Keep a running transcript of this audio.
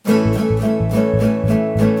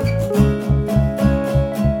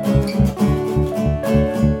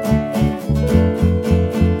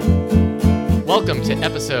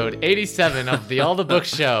episode 87 of the All the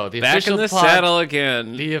Books Show. The Back in the saddle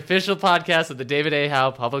again. The official podcast of the David A.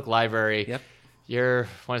 Howe Public Library. Yep. Your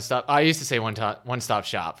one-stop... I used to say one-stop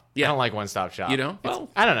shop. Yeah. I don't like one-stop shop. You don't? Well,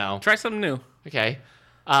 I don't know. try something new. Okay.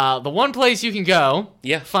 The one place you can go,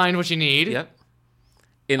 Yeah. find what you need. Yep.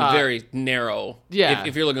 In very narrow. Yeah.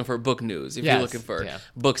 If you're looking for book news, if Yes, you're looking for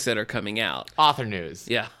books that are coming out. Author news.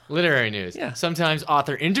 Yeah. Literary news. Yeah. Sometimes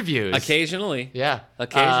author interviews. Occasionally. Yeah.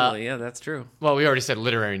 Occasionally, yeah, that's true. Well, we already said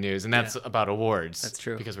literary news, and that's about awards. That's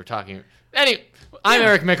true. Because we're talking... I'm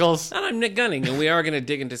Eric Mickles. And I'm Nick Gunning, and we are going to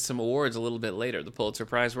dig into some awards a little bit later. The Pulitzer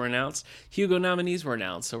Prize were announced. Hugo nominees were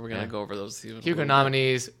announced, so we're going to go over those. Hugo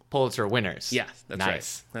nominees, Pulitzer winners. Yeah, that's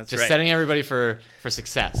nice. right. That's just right. setting everybody for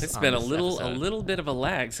success. It's on been a this little episode. bit of a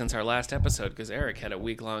lag since our last episode because Eric had a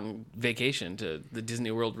week-long vacation to the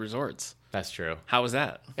Disney World resorts. That's true. How was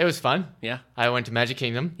that? It was fun. Yeah. I went to Magic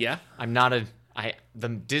Kingdom. Yeah. I'm not the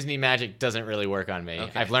Disney magic doesn't really work on me.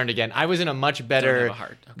 Okay. I've learned again. I was in a much better have a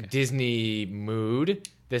heart. Okay. Disney mood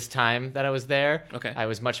this time that I was there. Okay. I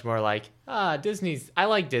was much more like, I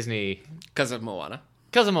like Disney Because of Moana.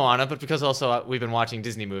 because of Moana, but because also we've been watching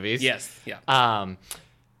Disney movies. Yes. Yeah.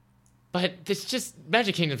 But it's just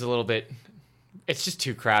Magic Kingdom's a little bit. It's just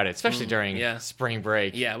too crowded, especially during spring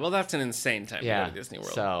break. Yeah. Well, that's an insane time to go to Disney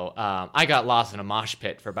World. So I got lost in a mosh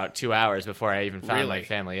pit for about 2 hours before I even found my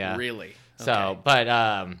family. Yeah. Really? So, Okay.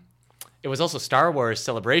 but it was also Star Wars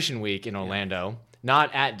Celebration Week in Orlando, not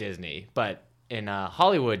at Disney, but in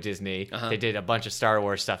Hollywood Disney. They did a bunch of Star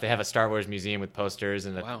Wars stuff. They have a Star Wars museum with posters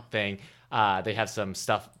and a thing. They have some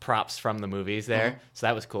props from the movies there, so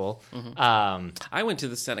that was cool. I went to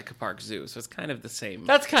the Seneca Park Zoo, so it's kind of the same.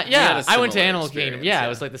 That's kind. We had Yeah, a I went to similar Animal experience, Kingdom. Yeah, it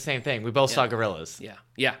was like the same thing. We both saw gorillas. Yeah.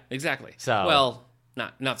 Yeah. Exactly. So- well,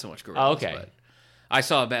 not so much gorillas. Oh, okay. But I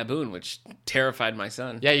saw a baboon, which terrified my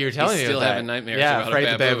son. Yeah, you were telling me He's still about having that. nightmares. Yeah, about afraid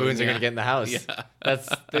a the baboon. baboons are going to get in the house. Yeah.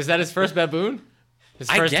 Is that his first baboon? His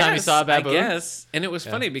first time he guess, saw a baboon? I guess. And it was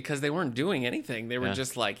funny because they weren't doing anything. They were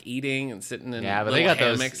just like eating and sitting in Yeah, but little they got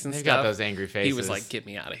those. hammocks and They stuff. got those angry faces. He was like, "Get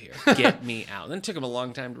me out of here! Get me out!" And then it took him a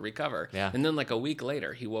long time to recover. Yeah. And then like a week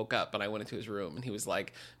later, he woke up and I went into his room and he was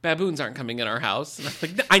like, "Baboons aren't coming in our house." And I was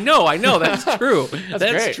like, "I know, that's true. that's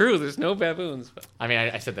great. true. There's no baboons." But I mean,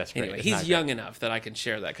 I said that's great. anyway, It's he's not young enough that I can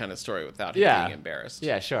share that kind of story without him Yeah. being embarrassed.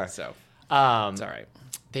 Yeah, sure. So It's it's all right.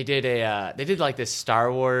 They did like this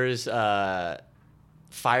Star Wars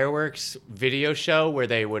fireworks video show where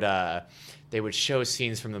they would show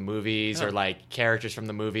scenes from the movies or like characters from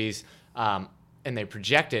the movies, and they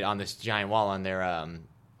project it on this giant wall on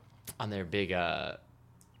their big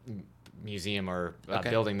museum or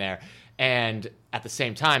building there. And at the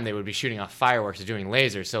same time, they would be shooting off fireworks or doing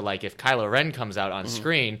lasers. So like if Kylo Ren comes out on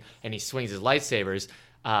screen and he swings his lightsabers,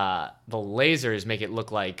 the lasers make it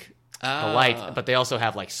look like the light, but they also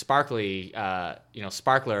have like sparkly,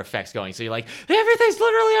 sparkler effects going. So you're like, everything's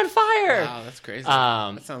literally on fire. Wow, that's crazy.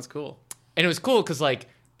 Um, that sounds cool. And it was cool because like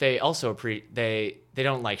they also they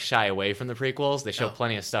don't like shy away from the prequels. They show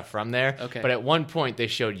plenty of stuff from there. Okay. But at one point they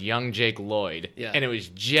showed young Jake Lloyd, Yeah. and it was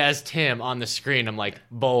just him on the screen. I'm like,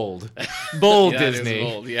 bold, bold Yeah, it is Disney.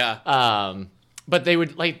 bold, yeah. But they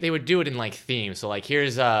would do it in like themes. So like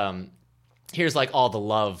here's like all the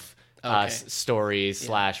love stories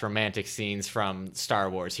 / romantic scenes from Star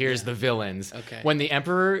Wars. Here's the villains. Okay. When the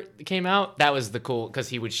Emperor came out, that was the cool because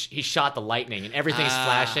he shot the lightning and everything's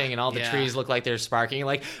flashing and all the trees look like they're sparking. You're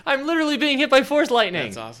like, I'm literally being hit by Force lightning.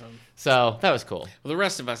 That's awesome. So that was cool. Well, the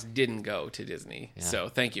rest of us didn't go to Disney, so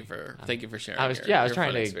thank you for sharing. I was your trying fun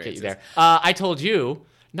to get you experiences. there. I told you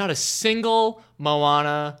not a single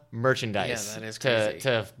Moana merchandise Yeah, that is crazy.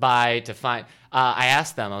 to buy to find. I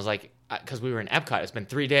asked them. I was like, because we were in Epcot. It's been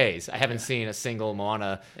 3 days. I haven't seen a single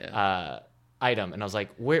Moana item, and I was like,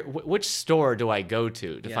 which store do I go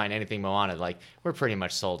to find anything Moana? Like, we're pretty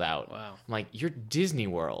much sold out. Wow. I'm like, you're Disney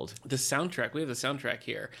World. The soundtrack, we have the soundtrack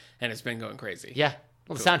here, and it's been going crazy. Yeah.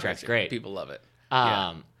 Well, the soundtrack's Crazy. great. People love it.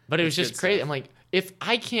 But it was It's just good crazy. stuff. I'm like, if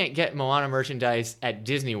I can't get Moana merchandise at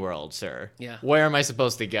Disney World, sir, Yeah. where am I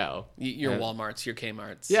supposed to go? Your Walmarts, your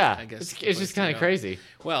Kmarts. Yeah, I guess it's just kind of crazy.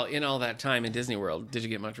 Well, in all that time in Disney World, did you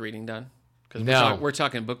get much reading done? Because No. we're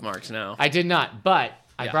talking bookmarks now. I did not, but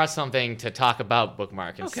I Yeah. brought something to talk about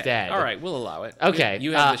Bookmark Okay. instead. All right, we'll allow it. Okay,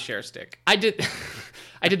 You have the share stick. I did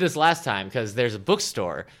I did this last time because there's a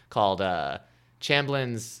bookstore called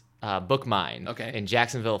Chamblin's Book Mine in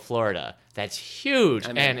Jacksonville, Florida. That's huge,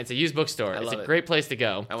 and it's a used bookstore. It's love a it. great place to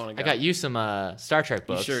go. I wanna go. I got you some Star Trek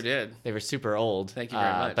books. You sure did. They were super old. Thank you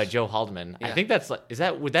very much. By Joe Haldeman. I Yeah. think that's like,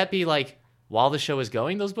 would that be like while the show was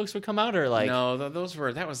going, those books would come out, or like No, that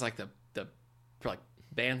was like the like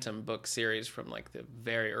Bantam book series from like the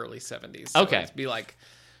very early 70s. So Okay. it'd be like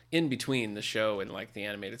in between the show and like the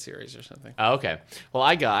animated series or something. Oh, okay. Well,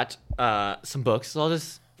 I got some books. So I'll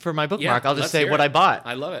just, for my bookmark, Yeah, I'll just let's say hear what it. I bought.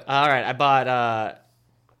 I love it. All right. I bought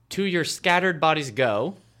To Your Scattered Bodies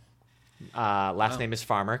Go. Last name is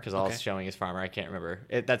Farmer, because all Okay. it's showing is Farmer. I can't remember.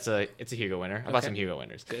 It's a Hugo winner. I bought Okay. some Hugo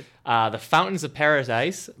winners. Good. The Fountains of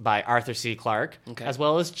Paradise by Arthur C. Clarke, Okay. as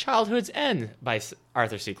well as Childhood's End by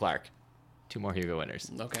Arthur C. Clarke. 2 more Hugo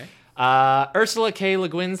winners. Okay. Ursula K. Le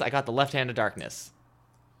Guin's I got The Left Hand of Darkness.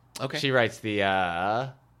 Okay. She writes the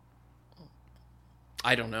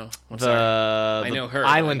I don't know. I'm sorry. the know her, but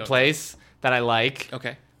I island don't place that I like.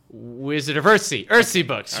 Okay. Wizard of Earthsea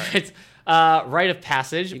books. It's Rite of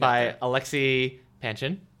Passage by that. Alexei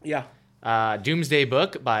Panchin. Yeah. Doomsday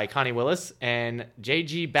Book by Connie Willis, and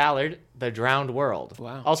J.G. Ballard, The Drowned World.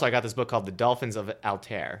 Wow. Also, I got this book called The Dolphins of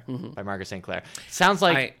Altair by Margaret St. Clair. Sounds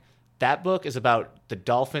like that book is about the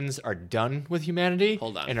dolphins are done with humanity.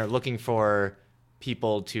 Hold on. And are looking for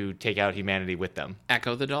people to take out humanity with them.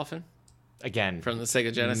 Echo the Dolphin Again. from the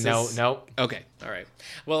Sega Genesis. No. Okay. All right.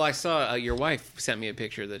 Well, I saw your wife sent me a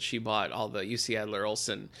picture that she bought all the UC Adler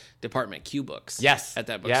Olson Department Q books. Yes. At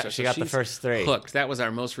that Yeah, bookstore. she got the she's first 3. Hooked. That was our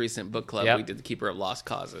most recent book club. Yep. We did The Keeper of Lost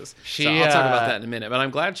Causes. She, So I'll talk about that in a minute. But I'm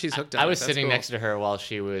glad she's hooked on I it. was That's sitting cool. next to her while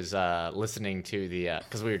she was listening to the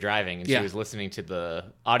because we were driving and Yeah. she was listening to the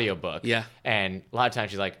audiobook. Yeah. And a lot of times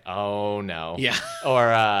she's like, "Oh no." Yeah.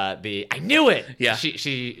 Or I knew it. Yeah.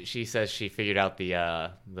 She says she figured out the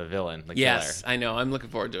villain, the Yes, killer. I know. I'm looking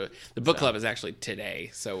forward to it. The book club is actually today,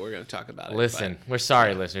 so we're going to talk about it. Listen, we're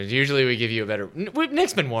sorry, listeners. Usually we give you a better.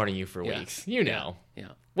 Nick's been warning you for Yeah. weeks. You know. Yeah.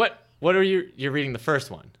 What are you're reading the first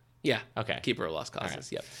one? Yeah. Okay. Keeper of Lost Causes.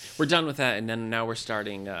 right. Yep. We're done with that, and then now we're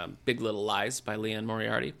starting Big Little Lies by Leanne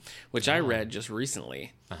Moriarty, which I read just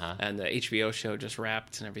recently, and the HBO show just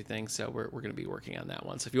wrapped and everything. So we're going to be working on that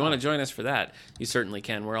one. So if you want to join us for that, you certainly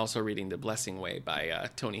can. We're also reading The Blessing Way by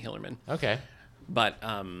Tony Hillerman. Okay. But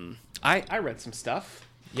I read some stuff.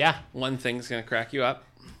 Yeah. One thing's going to crack you up.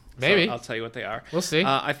 Maybe. So I'll tell you what they are. We'll see.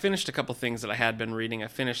 I finished a couple things that I had been reading. I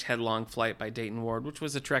finished Headlong Flight by Dayton Ward, which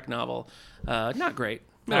was a Trek novel. Not great.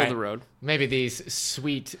 Middle of the road. Maybe these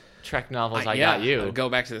sweet Trek novels I yeah, got you. Go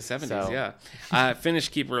back to the 70s, So- yeah. I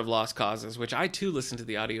finished Keeper of Lost Causes, which I too listened to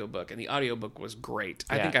the audiobook, and the audiobook was great.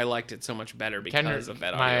 I Yeah. think I liked it so much better because of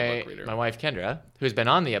that audiobook reader. My wife Kendra, who's been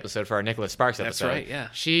on the episode for our Nicholas Sparks episode. right, yeah.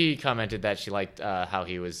 She commented that she liked how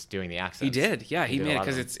he was doing the accents. He did, yeah. He did a made it lot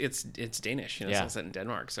of because them. it's Danish, Yeah. it's set in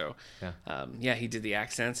Denmark. So, Yeah. he did the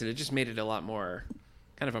accents, and it just made it a lot more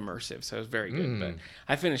kind of immersive. So it was very good. Mm. But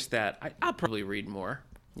I finished that. I'll probably read more.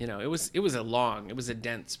 You know, it was a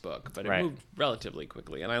dense book, but it Right. moved relatively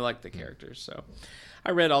quickly, and I liked the characters. So,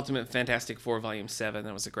 I read Ultimate Fantastic Four Volume 7.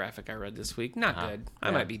 That was a graphic I read this week. Not good. I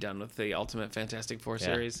yeah. might be done with the Ultimate Fantastic Four Yeah.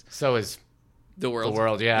 series. So is The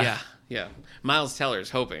World. yeah. Yeah. Miles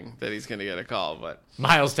Teller's hoping that he's going to get a call, but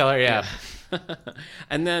Miles Teller, yeah.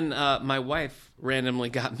 and then my wife randomly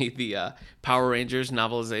got me the Power Rangers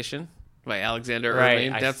novelization by Alexander Right,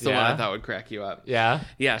 Irving. That's the one yeah. I thought would crack you up. Yeah.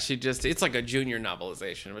 Yeah, it's like a junior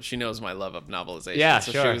novelization, but she knows my love of novelization. Yeah,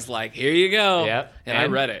 so sure. she was like, here you go. Yep. And I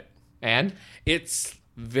And? read it. And It's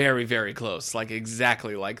very, very close, like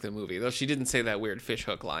exactly like the movie, though she didn't say that weird fish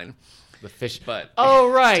hook line. the fish. But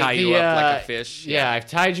Oh, right. tie you up like a fish. Yeah, I've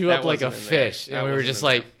tied you That up like a wasn't in there. fish. That And we were wasn't just in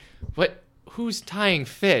there. like, what? Who's tying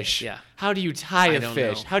fish? Yeah. How do you tie I a don't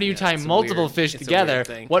fish? know. How do you Yeah, tie it's a multiple weird- fish it's a together? weird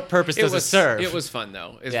thing. What purpose does it serve? It was fun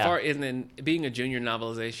though. As Yeah. far and then being a junior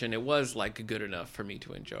novelization, it was like good enough for me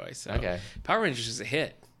to enjoy. So Okay. Power Rangers is a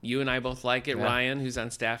hit. You and I both like it. Yeah. Ryan, who's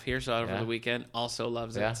on staff here, saw it over Yeah. the weekend, also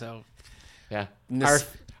loves Yeah. it. So Yeah. Nos-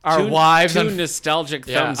 Our two- wives two and nostalgic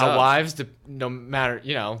yeah, thumbs our up. wives, no matter,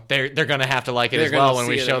 they're gonna have to like it They're as well gonna when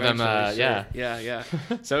we see it show them. eventually, sure. Yeah. yeah.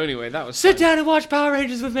 So anyway, that was Sit fun. down and watch Power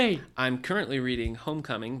Rangers with me. I'm currently reading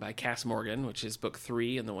Homecoming by Cass Morgan, which is book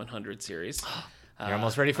 3 in the 100 series. You're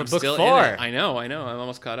almost ready for I'm book still in 4. it. I know. I'm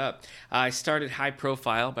almost caught up. I started High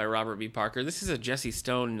Profile by Robert B. Parker. This is a Jesse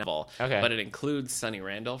Stone novel, Okay. but it includes Sonny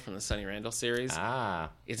Randall from the Sonny Randall series. Ah.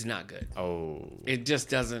 It's not good. Oh. It just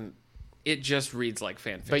doesn't. It just reads like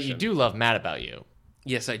fan fiction. But you do love Mad About You.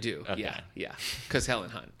 Yes, I do. Okay. Yeah. Because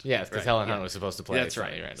Helen Hunt. Yes, because Right, Helen yeah. Hunt was supposed to play That's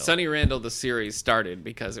Sonny right. Randall. Sonny Randall, the series started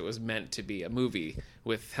because it was meant to be a movie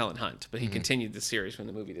with Helen Hunt, but he Mm-hmm. continued the series when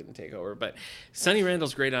the movie didn't take over. But Sonny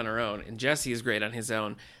Randall's great on her own, and Jesse is great on his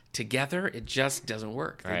own. Together, it just doesn't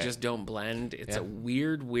work. They Right. just don't blend. It's Yeah. a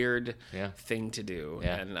weird Yeah. thing to do,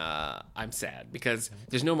 Yeah. and I'm sad because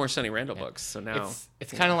there's no more Sonny Randall books. So now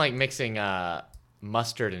It's kind of like mixing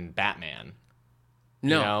Mustard and Batman.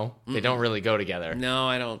 no, You know? They don't really go together. no,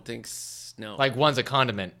 I don't think no. Like one's a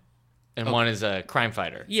condiment and one is a crime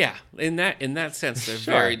fighter. Yeah, in that sense, they're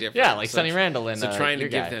Sure. very different. Yeah, like Sonny Randall and so trying to your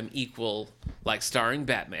give guy. them equal, like starring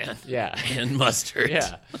Batman. Yeah. and Mustard.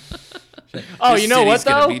 Yeah. Oh, This you know what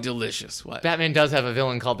city's gonna though? be delicious. What? Batman does have a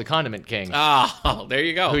villain called the Condiment King, Oh, there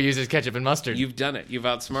you go. who uses ketchup and mustard. You've done it. You've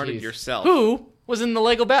outsmarted Jeez. yourself. Who was in the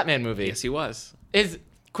Lego Batman movie? Yes, he was. Is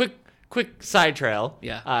quick side trail.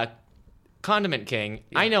 Yeah. Condiment King.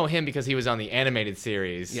 I know him because he was on the animated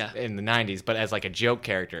series Yeah. in the 90s, but as like a joke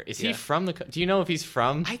character. Is he Yeah. from the? Do you know if he's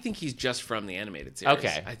from? I think he's just from the animated series.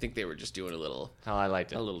 Okay. I think they were just doing a little I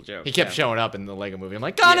liked it. little joke. He kept yeah. showing up in the Lego movie. I'm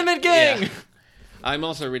like, Condiment King. Yeah. I'm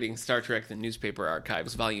also reading Star Trek: The Newspaper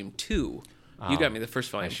Archives, Volume 2. You got me the first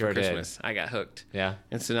volume sure for did. Christmas. I got hooked. Yeah.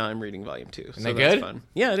 And so now I'm reading Volume 2. Isn't so that that's good? fun.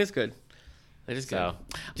 Yeah, it is good. It is So,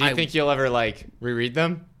 good. do you I think you'll ever like reread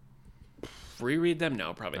them? reread them?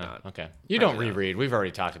 No, probably not. Okay. You Probably don't not. reread. We've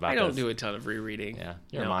already talked about I don't this. do a ton of rereading. Yeah,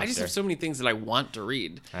 you're a no, I just monster. have so many things that I want to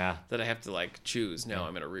read Yeah. that I have to like choose. No,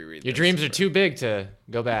 I'm going to reread. Your this. dreams are too big to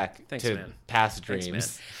go back Thanks, to man. past Thanks,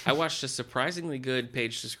 dreams. man. I watched a surprisingly good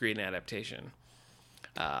page-to-screen adaptation.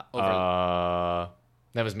 Over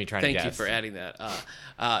That was me trying Thank to you guess. for adding that.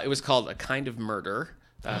 It was called A Kind of Murder,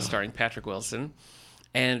 starring Patrick Wilson.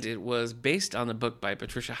 And it was based on the book by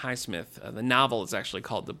Patricia Highsmith. The novel is actually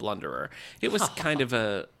called The Blunderer. It was kind of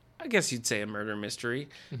I guess you'd say a murder mystery.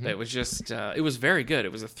 Mm-hmm. But it was just, it was very good.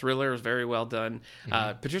 It was a thriller. It was very well done.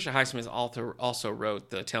 Mm-hmm. Patricia Highsmith also wrote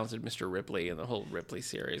The Talented Mr. Ripley and the whole Ripley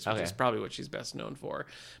series, which Okay. is probably what she's best known for.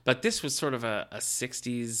 But this was sort of a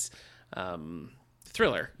 60s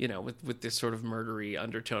thriller, with this sort of murdery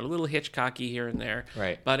undertone, a little Hitchcocky here and there,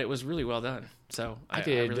 Right. But it was really well done. So I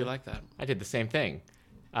really like that. I did the same thing.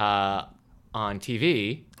 On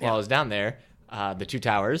TV while I was down there. The Two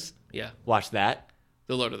Towers. Yeah, Watched that.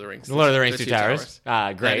 The Lord of the Rings. The Lord of the Rings Two Towers.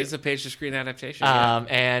 That Great. is a page-to-screen adaptation. Yeah.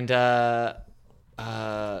 And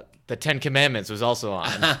The Ten Commandments was also on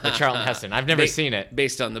with Charlton Heston. I've never seen it.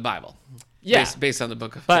 Based on the Bible. Yeah. Based on the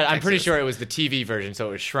book of But I'm pretty Exodus. sure it was the TV version, so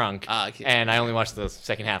it was shrunk. Okay. And I only watched the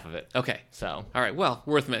second half of it. Okay. So, All right. Well,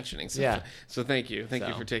 worth mentioning. So, Yeah. So thank you. Thank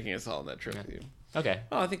you So. for taking us all on that trip with you. okay.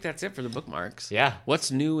 Oh, I think that's it for the bookmarks. Yeah. What's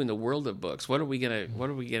new in the world of books? What are we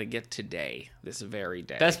gonna get today? This very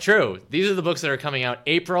day. That's true. These are the books that are coming out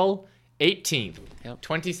April 18th, Yep.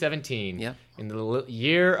 2017, Yep. in the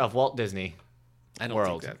year of Walt Disney. I don't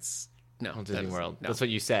World. think that's no Walt that Disney is- World. No. That's what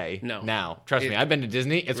you say. No. Now, trust me, I've been to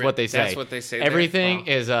Disney. It's Right, what they say. that's what they say there? Everything Wow.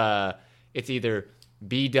 is it's either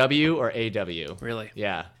BW or AW. Really?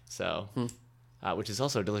 Yeah. So, which is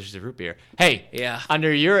also delicious root beer. Hey. Yeah.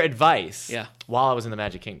 Under your advice. Yeah. While I was in the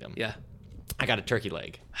Magic Kingdom. Yeah. I got a turkey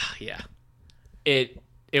leg. Yeah. It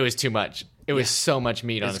was too much. It was so much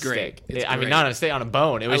meat on a It's great. steak. It's I mean, great. not on a steak, on a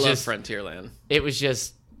bone. It I was love just. Frontierland. It was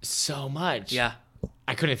just so much. Yeah.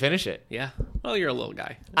 I couldn't finish it. Yeah. Well, you're a little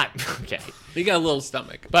guy. Okay. You got a little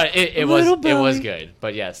stomach. But it was good.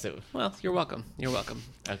 But yes. Well, you're welcome. You're welcome.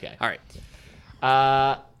 Okay. All right.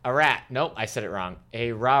 A rat. Nope, I said it wrong.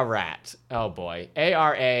 A raw rat. Oh boy.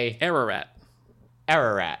 ARA. Ararat.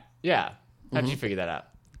 Ararat. Yeah. How'd Mm-hmm. you figure that out?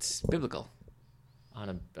 It's biblical.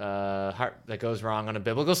 On a heart that goes wrong on a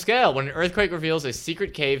biblical scale. When an earthquake reveals a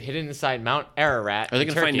secret cave hidden inside Mount Ararat, Are they in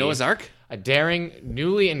going to find Turkey, Noah's Ark? A daring,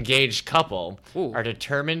 newly engaged couple Ooh. are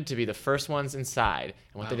determined to be the first ones inside,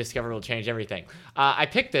 and what they discover will change everything. I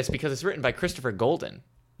picked this because it's written by Christopher Golden.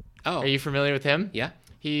 Oh. Are you familiar with him? Yeah.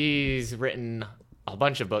 He's written a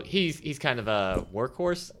bunch of books. He's kind of a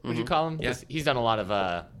workhorse, would you call him? Yeah. He's done a lot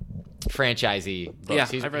of franchisey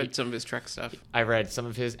books. Yeah, I've read some of his Trek stuff. I read some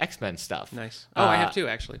of his X-Men stuff. Nice. Oh, I have too,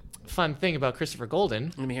 actually. Fun thing about Christopher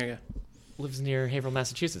Golden, Let me hear you. lives near Haverhill,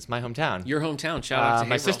 Massachusetts, my hometown. Your hometown. Shout out to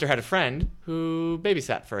My Haverhill. sister had a friend who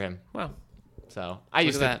babysat for him. Wow. So I Look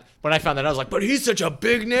used to, at that. when I found that, I was like, but he's such a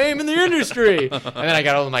big name in the industry. And then I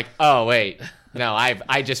got old, I'm like, oh, wait. No,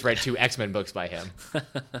 I just read 2 X-Men books by him.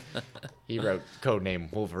 He wrote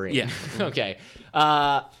Codename Wolverine. Yeah. Okay.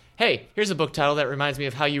 Hey, here's a book title that reminds me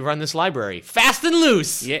of how you run this library. Fast and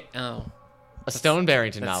Loose. Yeah. Oh, A Stone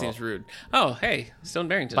Barrington that novel. seems rude. Oh, hey, Stone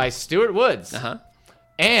Barrington. By Stuart Woods. Uh-huh.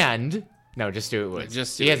 And... No, just Stuart Woods.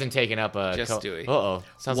 Just He Stewie. hasn't taken up a... Just Stewie. Uh-oh.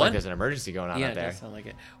 Sounds What? like there's an emergency going on Yeah, out it there. does sound like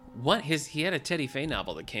it. He had a Teddy Fay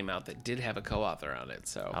novel that came out that did have a co-author on it.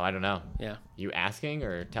 So Oh, I don't know. yeah. You asking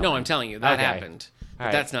or telling No, me? I'm telling you that Okay. happened. But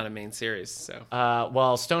right. that's not a main series. So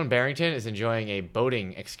While Stone Barrington is enjoying a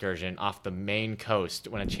boating excursion off the Maine coast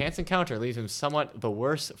when a chance encounter leaves him somewhat the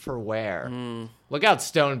worse for wear. Hmm. Look out,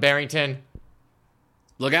 Stone Barrington.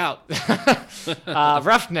 look out.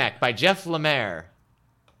 Roughneck by Jeff Lemire.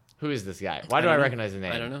 Who is this guy? Why do I don't know. recognize the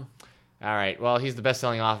name? I don't know. All right. Well, he's the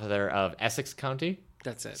best-selling author of Essex County.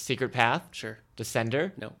 That's it. Secret Path, Sure.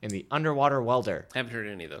 Descender, No. and the Underwater Welder. Haven't heard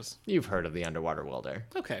any of those. You've heard of the Underwater Welder.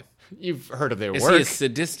 Okay. You've heard of their Is work. he a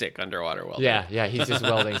sadistic underwater welder? Yeah, he's just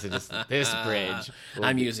welding to just this bridge.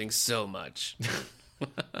 I'm using so much.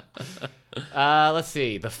 Let's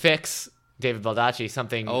see. The Fix, David Baldacci,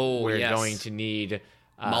 something we're yes. going to need.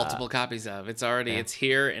 Multiple copies of. It's already it's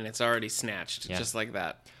here and it's already snatched. Yeah. Just like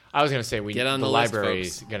that. I was going to say Get on the the list,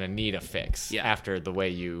 library's folks. going to need a fix Yeah. after the way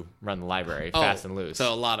you run the library, fast and loose.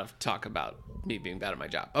 So a lot of talk about me being bad at my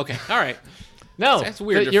job. Okay. All right. no, that's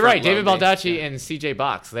weird to You're right. front David load me. Baldacci Yeah. and CJ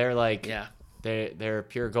Box, they're like, Yeah. they're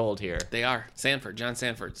pure gold here. They are. Sanford. John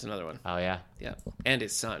Sanford's another one. Oh, yeah. Yeah. And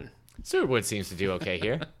his son. Stuart Wood seems to do okay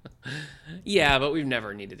here. Yeah, but we've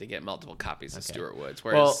never needed to get multiple copies of Stuart Woods,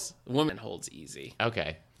 whereas Woman holds easy.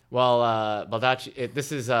 Okay. Well, Baldacci,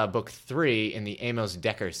 this is book 3 in the Amos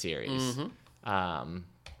Decker series. Mm-hmm.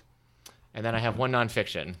 And then I have one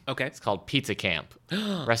nonfiction. Okay. It's called Pizza Camp.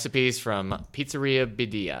 Recipes from Pizzeria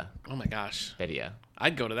Bidia. Oh my gosh. Bidia.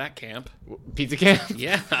 I'd go to that camp. Pizza Camp?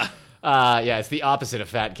 Yeah. Yeah, it's the opposite of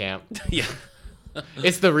Fat Camp. Yeah.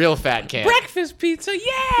 It's the real Fat Camp. Breakfast pizza,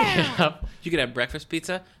 yeah! You could have breakfast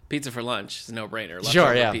pizza, pizza for lunch. It's a no-brainer.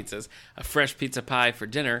 Sure, yeah. Pizzas. A fresh pizza pie for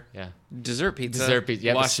dinner. Yeah. Dessert pizza. Dessert pizza.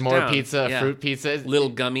 Yeah, wash it s'more down. pizza, Yeah. fruit pizza. Little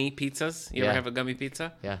gummy pizzas. You Yeah. ever have a gummy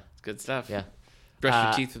pizza? Yeah. It's good stuff. Yeah. Brush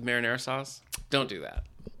your teeth with marinara sauce. Don't do that.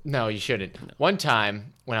 No, you shouldn't. One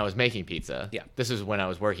time when I was making pizza, Yeah. this was when I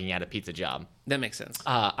was working at a pizza job. That makes sense.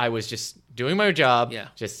 I was just doing my job, Yeah.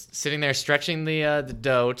 just sitting there stretching the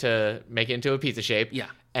dough to make it into a pizza shape. Yeah.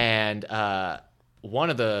 And one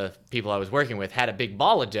of the people I was working with had a big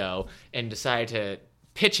ball of dough and decided to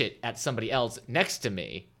pitch it at somebody else next to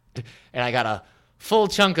me. And I got a full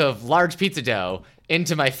chunk of large pizza dough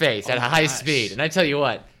into my face at a high gosh. speed. And I tell you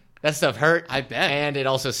what, that stuff hurt. I bet. And it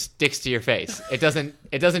also sticks to your face. It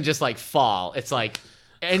doesn't just like fall. It's like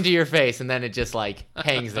into your face and then it just like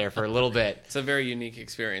hangs there for a little bit. It's a very unique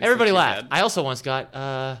experience. Everybody that you laughed. had. I also once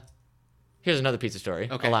got here's another pizza story.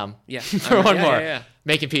 Okay. Allow 'em. Yeah. For I'm- one yeah, more. yeah.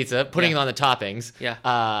 Making pizza, putting Yeah. it on the toppings.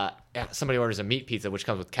 Yeah. Somebody orders a meat pizza, which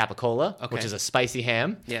comes with capicola, Okay. which is a spicy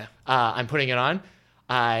ham. Yeah. I'm putting it on.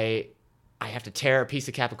 I have to tear a piece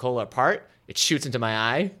of capicola apart. It shoots into my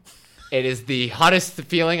eye. It is the hottest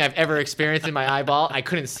feeling I've ever experienced in my eyeball. I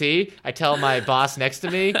couldn't see. I tell my boss next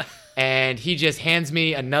to me, and he just hands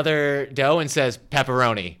me another dough and says,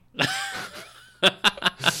 pepperoni.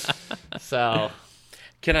 So...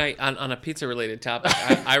 Can I, on a pizza-related topic,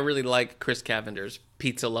 I really like Chris Cavender's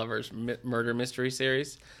Pizza Lovers Murder Mystery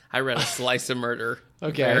Series. I read A Slice of Murder.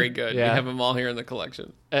 Okay. Very good. Yeah. We have them all here in the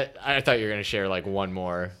collection. I thought you were going to share like one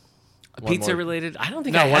more. Pizza-related? I don't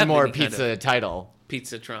think No, I have one more any kind pizza of title.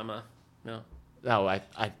 pizza trauma. No. No, I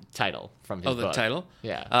title from his Oh, the book. title?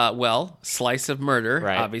 Yeah. Well, Slice of Murder,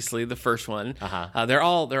 Right. obviously the first one. Uh-huh. They're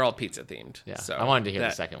all pizza themed. Yeah. So I wanted to hear the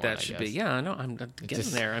that- second one, That I should guess. be. Yeah, I know. I'm getting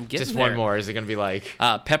there. I'm getting Just there. one more. Is it going to be like?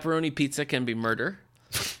 Pepperoni pizza can be murder.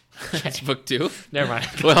 That's book 2. Never mind.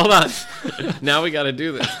 Well, hold on. Now we got to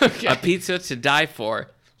do this. A pizza to die for.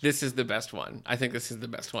 This is the best one. I think this is the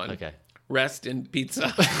best one. Okay. Rest in pizza.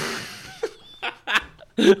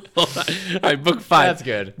 Hold on. All right, book 5. That's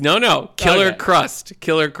good. No. Killer Okay. Crust.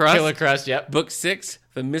 Killer Crust. Killer Crust. Yep. Book 6.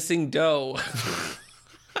 The Missing Dough.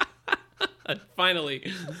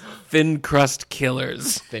 Finally, Thin Crust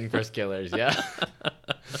Killers. Thin Crust Killers. Yeah.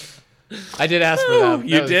 I did ask for that.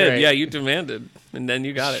 You That was did. great. Yeah, you demanded. And then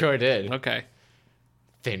you got it. Sure did. Okay.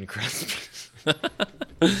 Thin Crust.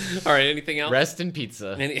 All right, anything else? Rest in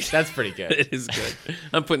pizza. That's pretty good. It is good.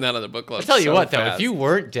 I'm putting that on the book club. I'll tell you so what, though, fast. if you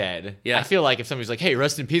weren't dead, Yeah. I feel like if somebody's like, hey,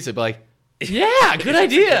 rest in pizza, I'd be like, yeah, good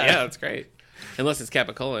idea. Yeah, that's great. Unless it's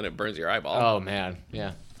capicola and it burns your eyeball. Oh, man.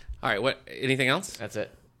 Yeah. All right, what? Anything else? That's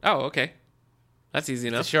it. Oh, okay. That's easy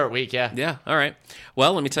It's a enough. short week, yeah. Yeah, all right.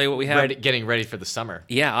 Well, let me tell you what we have. Getting ready for the summer.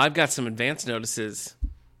 Yeah, I've got some advance notices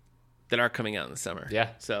that are coming out in the summer. Yeah.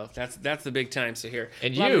 So that's the big time. So here,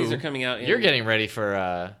 And a lot of these are coming out. You're getting ready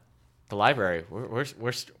for the library.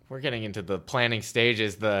 We're getting into the planning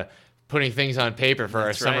stages, the putting things on paper for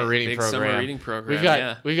That's our summer right. reading Big program. summer reading program,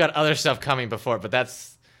 yeah. We've got other stuff coming before, but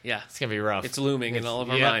it's Yeah, gonna be rough. it's looming in all of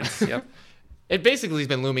our yeah. minds. Yep. It basically has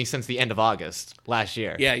been looming since the end of August last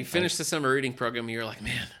year. Yeah, you finished the summer reading program, and you're like,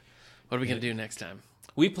 man, what are we gonna do next time?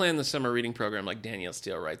 We plan the summer reading program like Danielle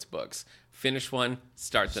Steele writes books. Finish one,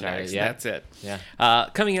 start the next. yeah. That's it. Yeah.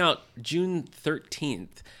 Coming out June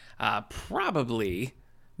 13th, probably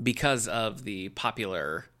because of the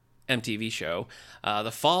popular MTV show,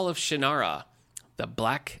 The Fall of Shannara, the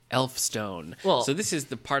Black Elf Stone. Well- So this is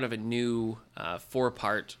the part of a new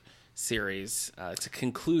 4-part series. It's a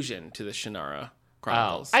conclusion to the Shannara Oh,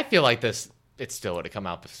 Chronicles. I feel like it still would have come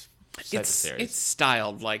out set the series? It's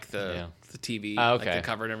styled like the TV, Oh, okay. like the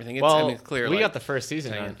cover and everything. It's, Well, it's clear. we like, got the first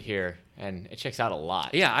season on here, and it checks out a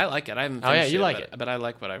lot. Yeah, I like it. I haven't Oh, yeah, finished you like but, it. but I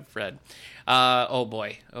like what I've read. Oh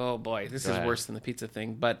boy, this Go is ahead. worse than the pizza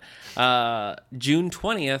thing. But June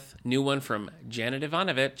 20th, new one from Janet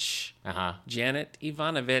Ivanovich. Uh-huh. Janet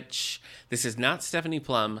Ivanovich. This is not Stephanie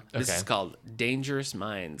Plum. This Okay. is called Dangerous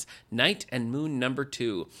Minds. Night and Moon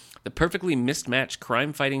 #2. The perfectly mismatched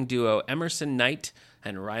crime-fighting duo Emerson Knight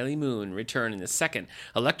and Riley Moon return in the second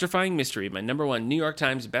electrifying mystery by #1 New York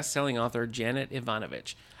Times best-selling author Janet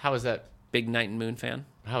Ivanovich. How is that? Big Night and Moon fan?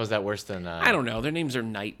 How is that worse than? I don't know. Their names are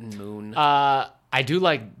Night and Moon. I do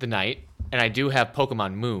like the Night, and I do have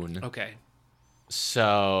Pokemon Moon. Okay.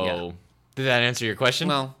 So, did that answer your question?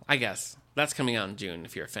 Well, I guess. That's coming out in June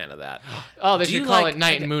if you're a fan of that. oh, they Do should you call like- it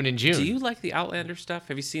Night and Moon in June. Do you like the Outlander stuff?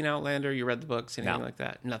 Have you seen Outlander? You read the books? Anything No. like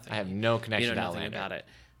that? Nothing. I have no You connection know to nothing Outlander. about it.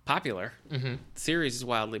 Popular. Mm-hmm. Series is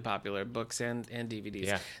wildly popular. Books and DVDs.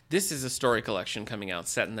 Yeah. This is a story collection coming out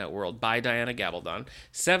set in that world by Diana Gabaldon.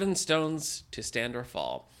 7 Stones to Stand or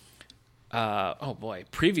Fall.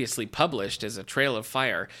 Previously published as A Trail of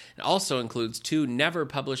Fire. It also includes 2 never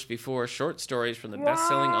published before short stories from the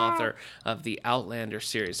best-selling author of the Outlander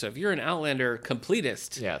series. So if you're an Outlander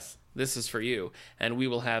completist, Yes. this is for you. And we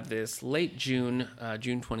will have this late June,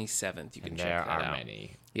 June 27th. You can And check there that are out.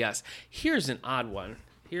 many. Yes. Here's an odd one.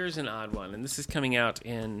 And this is coming out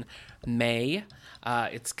in May.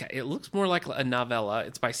 It looks more like a novella.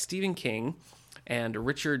 It's by Stephen King and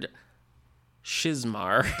Richard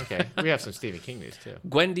Shizmar. Okay. We have some Stephen King news too.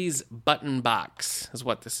 Gwendy's Button Box is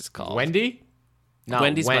what this is called. Wendy? No,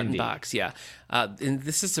 Wendy's Wendy. Button Box, yeah. And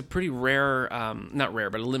this is a pretty rare, not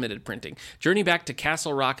rare, but a limited printing. Journey back to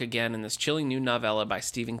Castle Rock again in this chilling new novella by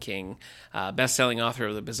Stephen King, best-selling author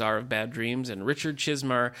of The Bazaar of Bad Dreams, and Richard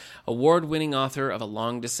Chizmar, award-winning author of A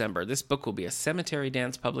Long December. This book will be a Cemetery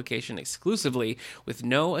Dance publication exclusively, with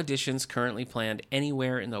no additions currently planned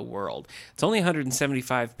anywhere in the world. It's only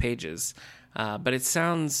 175 pages, but it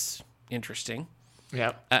sounds interesting.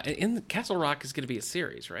 Yep. In Castle Rock is going to be a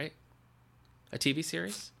series, right? A TV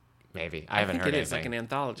series? Maybe. I haven't think heard it is anything. like an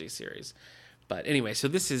anthology series. But anyway, so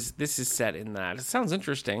this is set in that. It sounds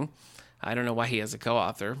interesting. I don't know why he has a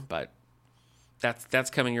co-author, but that's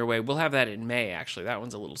coming your way. We'll have that in May, actually. That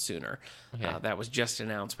one's a little sooner. Okay. That was just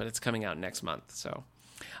announced, but it's coming out next month. So,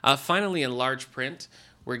 finally, in large print,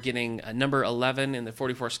 we're getting number 11 in the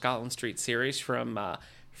 44 Scotland Street series from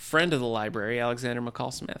friend of the library, Alexander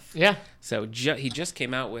McCall Smith. Yeah. So he just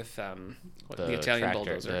came out with the Italian tractor-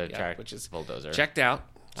 bulldozer, the which is bulldozer. checked out.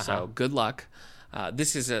 So good luck.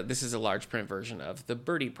 This is a large print version of the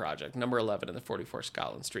Birdie Project, number 11 in the 44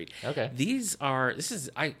 Scotland Street. Okay.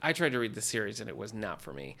 I tried to read the series and it was not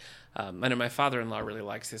for me. I know my father-in-law really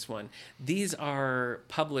likes this one. These are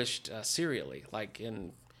published serially, like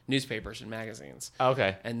in newspapers and magazines.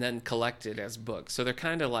 Okay. And then collected as books. So they're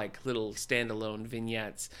kind of like little standalone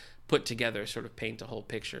vignettes put together, sort of paint a whole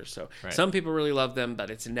picture. So Right. some people really love them, but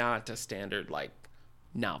it's not a standard like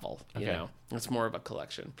novel, you Okay. know. It's more of a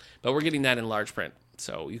collection. But we're getting that in large print.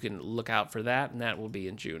 So you can look out for that, and that will be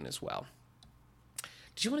in June as well.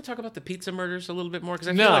 Did you want to talk about the pizza murders a little bit more? Because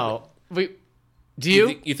I feel No. Do you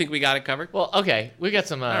you? you think we got it covered? Well, okay. We got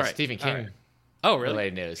some right. Stephen All King right. Oh, really?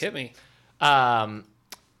 related news. Hit me.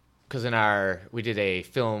 Because we did a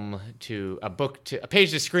a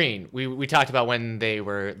page to screen. We talked about when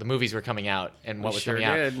the movies were coming out and what was sure coming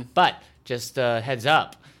out. did. But just heads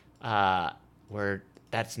up,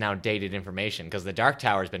 that's now dated information because the Dark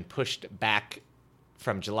Tower has been pushed back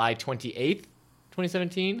from July 28th,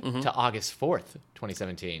 2017 to August 4th,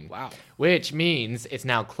 2017. Wow. Which means it's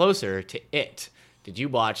now closer to It. Did you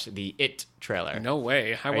watch the It trailer? No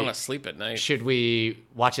way. I want you- to sleep at night. Should we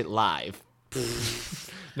watch it live?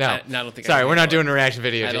 No, I don't think I Sorry, can we're not handle doing a reaction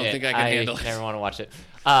video. I to don't It. think I can handle it. Never want to watch it.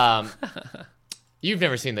 You've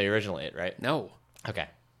never seen the original It, right? No. Okay,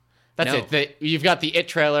 that's No. it. You've got the It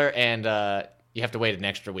trailer, and you have to wait an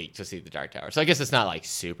extra week to see the Dark Tower. So I guess it's not like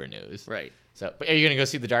super news. Right. So, but are you gonna go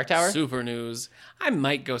see the Dark Tower? Super news. I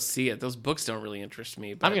might go see it. Those books don't really interest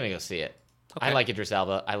me. But I'm gonna go see it. I Okay. like Idris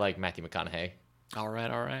Elba. I like Matthew McConaughey. All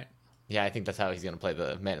right. Yeah, I think that's how he's gonna play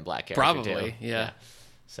the Man in Black character. Probably, too. yeah.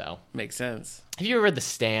 So, Makes sense. have you ever read The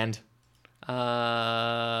Stand?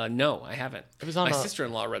 No, I haven't. It was on My a-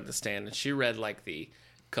 sister-in-law read The Stand, and she read like the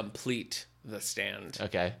complete The Stand.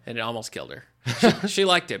 Okay. And it almost killed her. She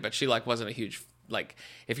liked it, but she wasn't a huge like.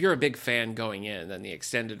 If you're a big fan going in, then the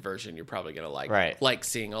extended version you're probably gonna like. Right. Like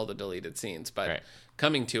seeing all the deleted scenes, but Right.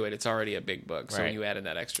 coming to it, it's already a big book. So when Right. you add in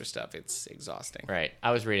that extra stuff, it's exhausting. Right.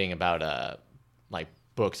 I was reading about like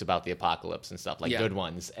books about the apocalypse and stuff, like Yeah. good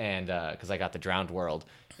ones, and because I got the Drowned World,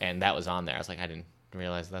 and that was on there. I was like, I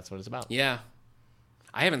realize that's what it's about. Yeah.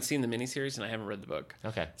 I haven't seen the miniseries and I haven't read the book.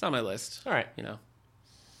 Okay. It's on my list. All right.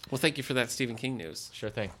 Well, thank you for that Stephen King news. Sure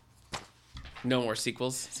thing. No more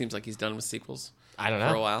sequels. Seems like he's done with sequels. I don't know.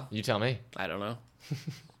 For a while. You tell me. I don't know.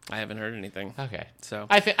 I haven't heard anything. Okay. So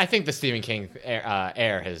I think the Stephen King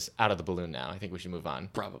air is out of the balloon now. I think we should move on.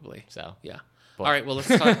 probably. So Yeah. Boy. All right. Well, let's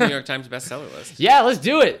talk New York Times bestseller list. yeah, let's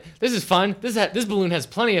do it. This is fun. This balloon has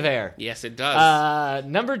plenty of air. Yes, it does.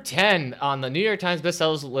 Number 10 on the New York Times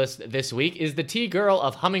bestsellers list this week is The Tea Girl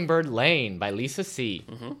of Hummingbird Lane by Lisa C.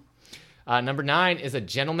 Mm-hmm. Number 9 is A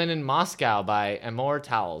Gentleman in Moscow by Amor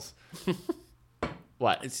Towles.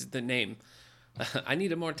 What? It's the name. I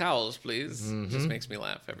need more towels, please. Just makes me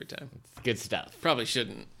laugh every time. Good stuff. Probably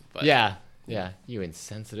shouldn't. But Yeah, you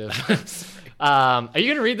insensitive. Are you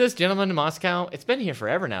going to read this, Gentleman in Moscow? It's been here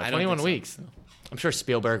forever now, I don't 21 think so. weeks. I'm sure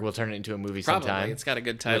Spielberg will turn it into a movie Probably. sometime. It's got a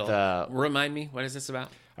good title. With, Remind me, what is this about?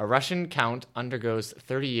 A Russian count undergoes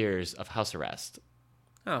 30 years of house arrest.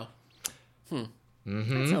 Oh.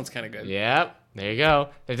 That sounds kind of good. Yep, there you go.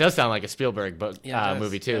 It does sound like a Spielberg book, Yeah, it does.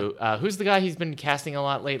 movie too. Who's the guy he's been casting a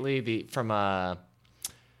lot lately? From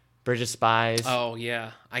Bridge of Spies. Oh,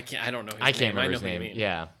 yeah. I don't know his name. I can't remember know his who you name. mean.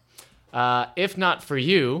 Yeah. If Not For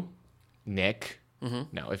You, Nick.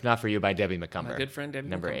 No, If Not For You by Debbie McCumber. My good friend Debbie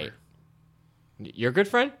Number McCumber. 8. Your good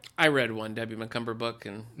friend? I read one Debbie McCumber book,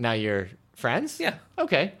 and Now you're friends? Yeah.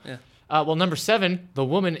 Okay. Yeah. Well, number 7, The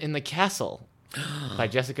Woman in the Castle by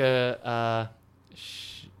Jessica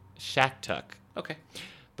Shacktuck. okay.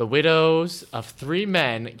 The widows of 3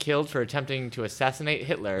 men killed for attempting to assassinate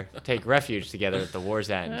Hitler take refuge together at the war's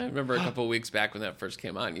I end. remember a couple of weeks back when that first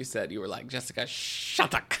came on, you said you were like, Jessica,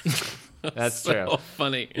 shut up. That's so true.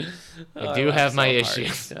 funny. I do have my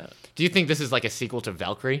issues. Yeah. Do you think this is like a sequel to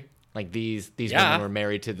Valkyrie? Like these Yeah. women were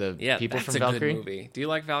married to the Yeah, people that's from a Valkyrie? good movie. Do you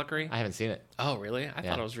like Valkyrie? I haven't seen it. Oh, really? I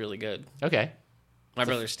thought it was really good. Okay. My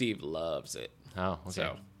brother Steve loves it. Oh, okay.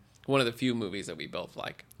 So, one of the few movies that we both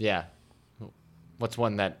like. Yeah. What's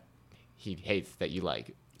one that he hates that you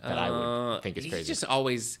like that I would think is crazy?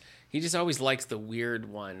 He just always likes the weird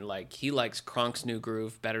one. Like, he likes Kronk's New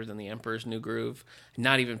Groove better than the Emperor's New Groove.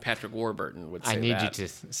 Not even Patrick Warburton would say I need that. you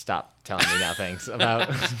to stop telling me now things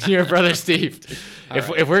about your brother Steve. If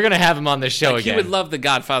right. we're gonna have him on this show Like, again, he would love The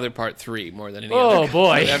Godfather Part 3 more than any Oh, other.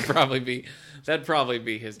 boy. That'd probably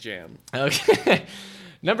be his jam. Okay.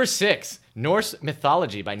 Number 6, Norse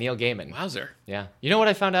Mythology by Neil Gaiman. Wowzer. Yeah. You know what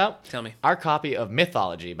I found out? Tell me. Our copy of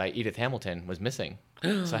Mythology by Edith Hamilton was missing,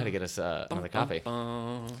 so I had to get us another copy.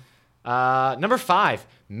 Number 5,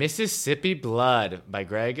 Mississippi Blood by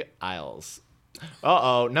Greg Iles.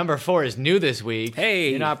 Number 4 is new this week.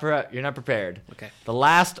 Hey. you're not prepared. Okay. The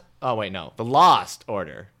Lost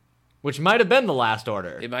Order, which might have been the Last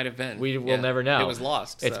Order. It might have been. We will Yeah. never know. It was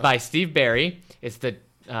lost. It's so. by Steve Barry. It's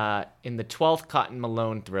in the 12th Cotton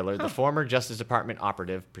Malone thriller, the former Justice Department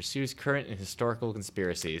operative pursues current and historical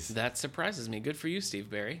conspiracies. That surprises me. Good for you, Steve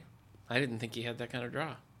Barry. I didn't think he had that kind of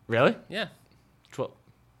draw. Really? Yeah. 12.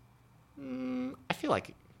 I feel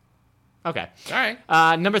like. Okay. All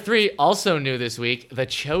right. Number 3, also new this week, The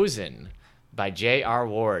Chosen by J.R.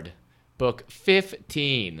 Ward. Book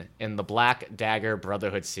 15 in the Black Dagger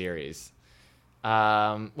Brotherhood series. Where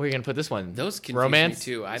are you going to put this one? Those confuse Romance?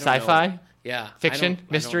 me too. I don't Sci-fi? know. Yeah. Fiction?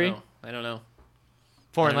 Mystery? I don't know.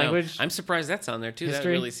 Foreign I don't know. language? I'm surprised that's on there too. History? That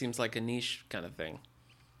really seems like a niche kind of thing.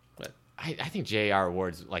 But I think J.R.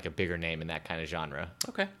 Ward's like a bigger name in that kind of genre.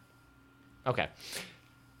 okay. Okay.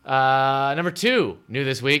 Number 2, new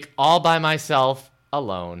this week, All by Myself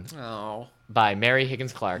Alone Oh, by Mary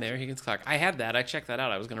Higgins Clark. Mary Higgins Clark. I had that. I checked that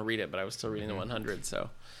out. I was going to read it, but I was still reading the 100. So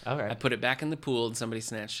Okay. I put it back in the pool, and somebody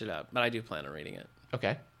snatched it up. But I do plan on reading it.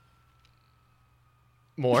 Okay.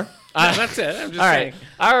 More. That's it. I'm just All saying.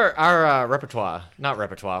 right. Our repertoire, not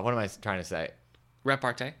repertoire. What am I trying to say?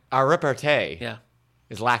 Repartee. Our repartee Yeah.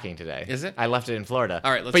 is lacking today. Is it? I left it in Florida.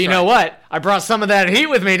 All right, let's But you try know it. what? I brought some of that heat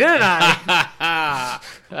with me, didn't I?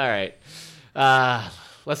 All right.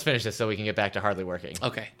 Let's finish this so we can get back to hardly working,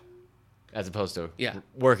 Okay. as opposed to Yeah.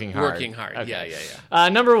 working hard. Working hard. Okay. Yeah.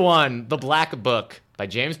 Number 1, The Black Book by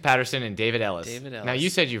James Patterson and David Ellis. David Now, Ellis. you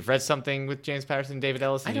said you've read something with James Patterson and David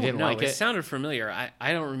Ellis and I you don't didn't know. like It it? sounded familiar.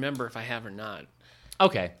 I don't remember if I have or not.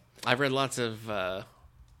 Okay. I've read lots of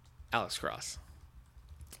Alex Cross.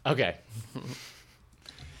 Okay.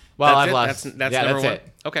 Well, I've lost. That's yeah, number that's one.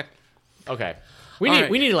 it. Okay. Okay. All right.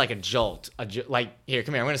 We need like a jolt. Like, here,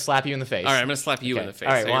 come here. I'm going to slap you in the face. All right. I'm gonna slap you Okay. in the face.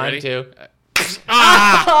 All right, Are you 1, ready? 2.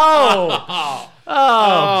 Oh!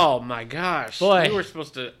 Oh my gosh. Boy. You were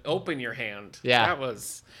supposed to open your hand. Yeah. That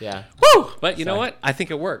was... Yeah. Woo! But you know what? I think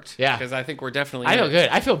it worked. Yeah. Because I think we're definitely... I in feel it. good.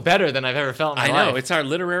 I feel better than I've ever felt in my life. I know. It's our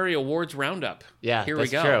literary awards roundup. Yeah, Here that's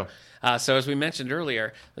we go. true. So as we mentioned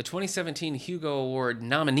earlier, the 2017 Hugo Award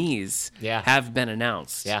nominees Yeah. have been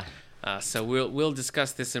announced. Yeah. So we'll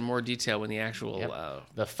discuss this in more detail when the actual... Yep.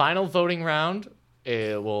 The final voting round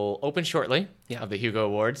will open shortly Yeah. of the Hugo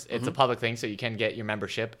Awards. It's a public thing, so you can get your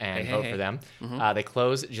membership and vote for them. They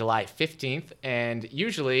close July 15th, and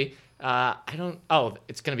usually...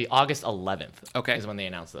 it's going to be August 11th. Okay. Is when they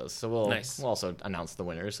announce those. So we'll also announce the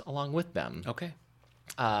winners along with them. Okay.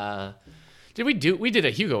 We did a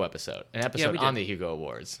Hugo episode, an episode we on did. the Hugo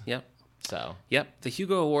Awards. Yep. So Yep. The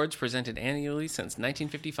Hugo Awards, presented annually since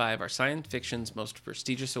 1955, are science fiction's most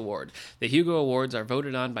prestigious award. The Hugo Awards are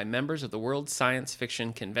voted on by members of the World Science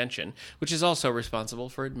Fiction Convention, which is also responsible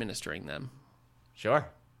for administering them. sure.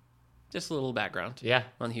 Just a little background Yeah.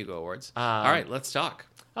 on Hugo Awards. All right, let's talk.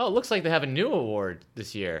 Oh, it looks like they have a new award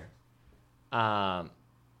this year. I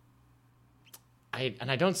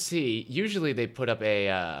don't see. Usually they put up a.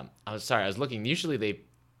 I was looking. Usually they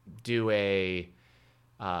do a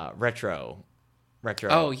retro.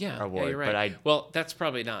 Oh, yeah. award. Yeah, you're right. But Well, that's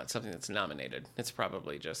probably not something that's nominated. It's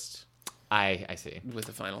probably just I see. with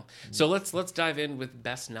the final. So let's dive in with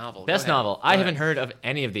Best Novel. Go Best ahead. novel. Go I ahead. haven't heard of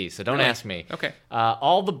any of these, so don't Really? ask me. Okay.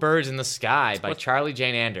 All the Birds in the Sky by What's- Charlie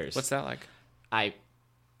Jane Anders. What's that like? I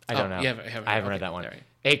don't know. you haven't I haven't okay, read that one. all right.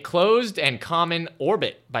 A Closed and Common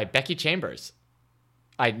Orbit by Becky Chambers.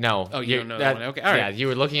 I know. Oh, you don't know that one. Okay, all right. Yeah, you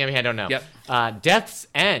were looking at me. I don't know. Yep. Death's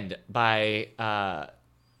End by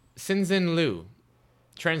Sinzin Liu,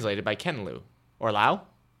 translated by Ken Liu or Lau,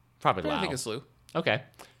 probably Lau. I think it's Lou. Okay.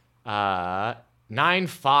 Nine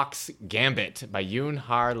Fox Gambit by Yoon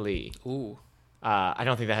Har Lee. Ooh. I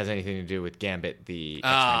don't think that has anything to do with Gambit, the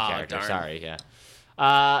X-Men Ah, character. darn. Sorry, yeah.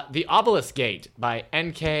 The Obelisk Gate by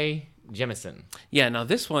N.K. Jemisin. Yeah, now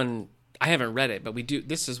this one, I haven't read it, but we do.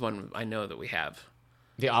 This is one I know that we have.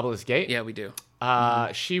 The Obelisk Gate? Yeah, we do.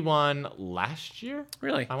 She won last year,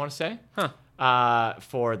 Really? I want to say. Huh.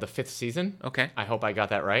 For the 5th season. Okay. I hope I got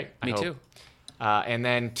that right. Me too. And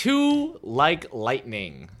then Two Like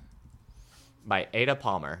Lightning by Ada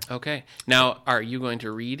Palmer. Okay. Now, are you going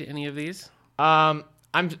to read any of these? I'm,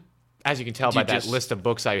 as you can tell Do by you that just- list of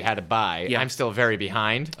books I had to buy, Yeah. I'm still very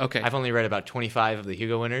behind. Okay. I've only read about 25 of the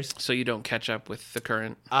Hugo winners. So you don't catch up with the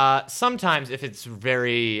current. Sometimes if it's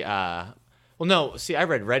very well, no. See, I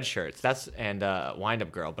read Red Shirts. And Wind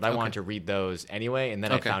Up Girl, but I wanted to read those anyway, and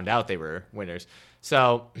then Okay. I found out they were winners.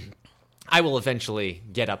 So I will eventually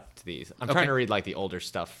get up to these. I'm trying to read like the older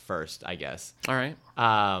stuff first, I guess. All right.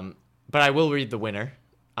 But I will read the winner.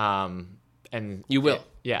 And You will?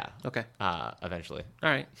 Yeah. Okay. Eventually. All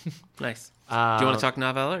right. Nice. Do you want to talk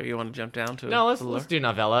novella, or you want to jump down to? No, let's the lore? do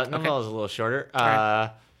novella. Novella's a little shorter.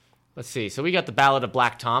 right. Let's see. So we got the Ballad of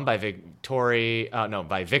Black Tom by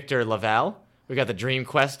by Victor Laval. We got the Dream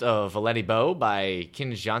Quest of Valetti Bow by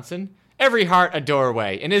Kins Johnson. Every Heart a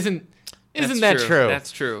Doorway, and isn't that true?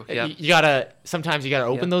 That's true. Yeah. Sometimes you gotta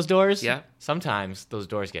open those doors. Yeah. Sometimes those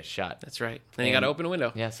doors get shut. That's right. Then you got to open a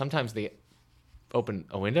window. Yeah. Sometimes they open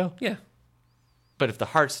a window. Yeah. But if the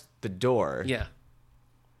heart's the door, Yeah.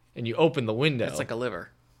 and you open the window, It's like a liver.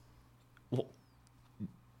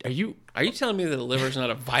 are you? Are you telling me that the liver's not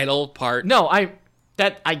a vital part? No, I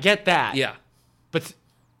get that. Yeah. But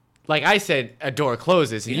like I said, a door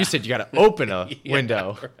closes, and you said you got to open a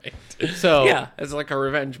window. Right. So Yeah, it's like a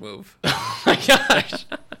revenge move. oh my gosh,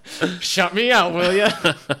 shut me out, will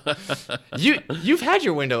you? You've had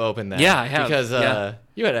your window open then. Yeah, I have. Because Yeah.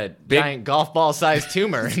 you had a giant golf ball sized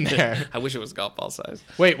tumor in there. I wish it was golf ball size.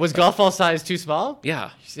 Wait, was golf ball size too small? Yeah.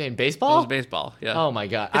 You saying It baseball? was baseball. Yeah. Oh my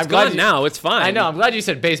god, It's I'm glad gone now. It's fine. I know. I'm glad you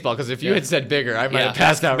said baseball because if you had said bigger, I might have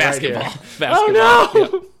passed out basketball. right here. Basketball.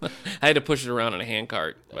 Oh no! I had to push it around in a hand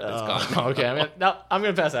cart, but it's gone. Okay, I'm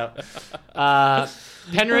gonna pass out.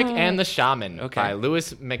 Penrick and the Shaman by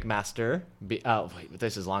Louis McMaster. Wait,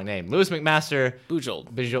 this is a long name. Louis McMaster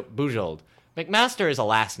Bujold. Bujold. McMaster is a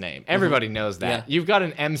last name. Everybody knows that. Yeah. You've got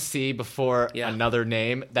an MC before Yeah. another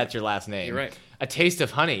name. That's your last name. You're right. A Taste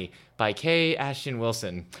of Honey by K. Ashton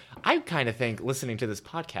Wilson. I kind of think listening to this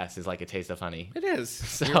podcast is like a taste of honey. It is.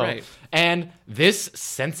 So, You're right. And This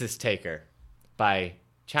Census Taker by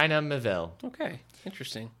China Miville. Okay.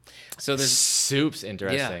 Interesting. So there's Soup's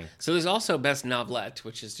interesting. Yeah. So there's also Best Novelette,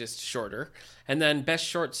 which is just shorter, and then Best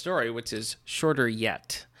Short Story, which is shorter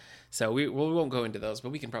yet. So we won't go into those,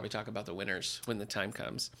 but we can probably talk about the winners when the time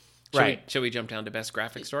comes. Shall we jump down to Best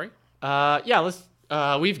Graphic Story? Yeah, let's.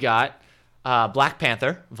 We've got Black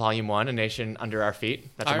Panther, Volume 1, A Nation Under Our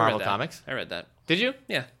Feet. That's a Marvel read that. Comics. I read that. Did you?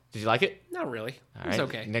 Yeah. Did you like it? Not really. All It was right.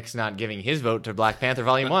 okay. Nick's not giving his vote to Black Panther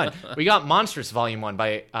Volume 1. We got Monstrous Volume 1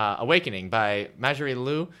 by Awakening by Marjorie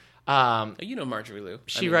Liu. You know Marjorie Liu.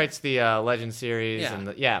 She writes the Legend series Yeah.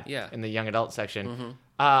 and Yeah. in the young adult section.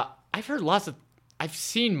 Mm-hmm. I've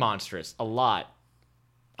seen Monstrous a lot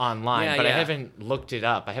online, Yeah, but I yeah. haven't looked it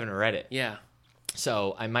up. I haven't read it. Yeah.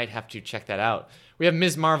 So I might have to check that out. We have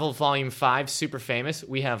Ms. Marvel Volume 5, super famous.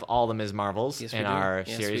 We have all the Ms. Marvels Yes, we in do. our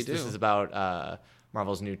Yes, series. we This do. is about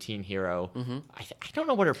Marvel's new teen hero. I don't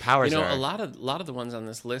know what her powers You know, are. a lot of the ones on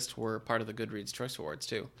this list were part of the Goodreads Choice Awards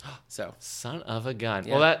too. So Son of a gun.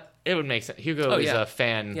 Yeah. Well, it would make sense. Hugo Oh, is yeah. a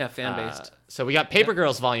fan. Yeah, fan-based. So we got Paper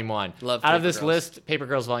Girls Volume 1. Love Out of Paper this Girls. list, Paper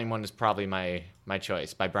Girls Volume 1 is probably my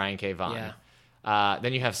choice by Brian K. Vaughan. Yeah.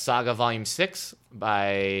 Then you have Saga Volume 6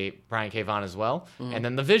 by Brian K. Vaughan as well. And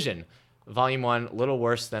then The Vision, Volume 1, Little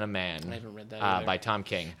Worse Than a Man. I haven't read that either. By Tom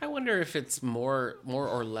King. I wonder if it's more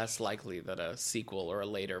or less likely that a sequel or a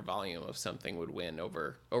later volume of something would win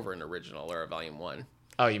over an original or a volume 1.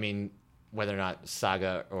 Oh, you mean whether or not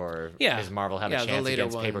Saga or Yeah. Ms. Marvel have Yeah, a the chance later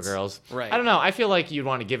against Paper ones. Girls? Right. I don't know. I feel like you'd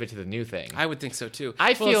want to give it to the new thing. I would think so too.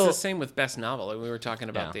 I well, feel- it's the same with best novel. We were talking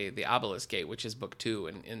about Yeah. the Obelisk Gate, which is book 2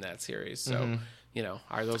 in that series. So,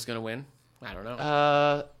 are those going to win? I don't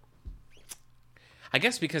know. I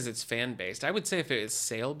guess because it's fan based. I would say if it is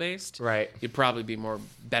sale based, Right. you'd probably be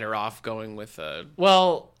better off going with a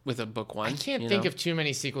Well, book one. I can't think of too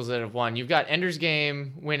many sequels that have won. You've got Ender's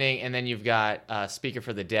Game winning, and then you've got Speaker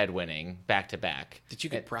for the Dead winning back to back. that you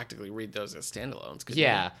could practically read those as standalones.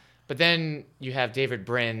 Yeah, but then you have David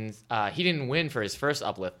Brin. He didn't win for his first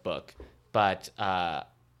Uplift book, but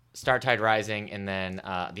Startide Rising and then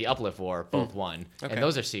the Uplift War both won, Okay. and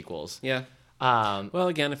those are sequels. Yeah. Well,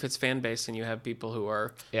 again, if it's fan based and you have people who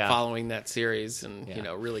are Yeah. following that series and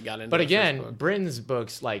Yeah. really got into But the again, first book. Brin's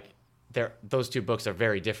books, like those two books are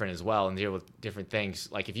very different as well and deal with different things.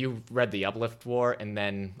 Like if you read the Uplift War and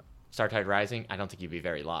then Startide Rising, I don't think you'd be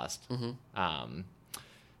very lost.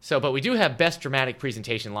 But we do have best dramatic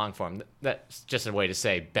presentation long form. That's just a way to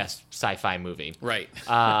say best sci-fi movie. Right.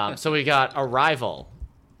 So we got Arrival,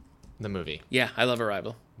 the movie. Yeah, I love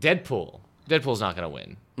Arrival. Deadpool. Deadpool's not going to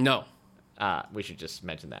win. No. We should just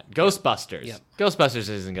mention that. Ghostbusters. Yep. Ghostbusters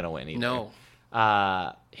isn't going to win either. No.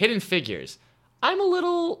 Hidden Figures. I'm a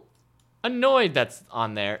little annoyed that's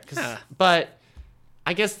on there, but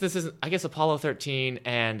I guess Apollo 13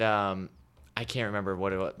 and I can't remember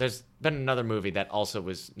what it was. There's been another movie that also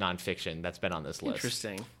was nonfiction that's been on this list.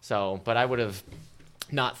 Interesting. So, but I would have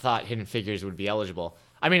not thought Hidden Figures would be eligible.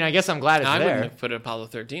 I mean, I guess I'm glad it's I there. wouldn't have put Apollo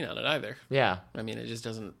 13 on it either. Yeah. I mean, it just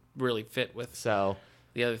doesn't really fit with So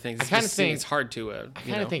the other things. I kinda think- it's hard to. I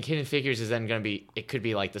kind of think Hidden Figures is then going to be. It could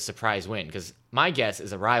be like the surprise win because my guess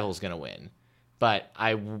is Arrival's going to win, but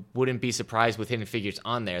I wouldn't be surprised with Hidden Figures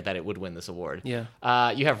on there that it would win this award.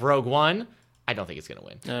 Yeah. You have Rogue One. I don't think it's going to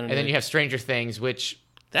win. I don't And then either. you have Stranger Things, which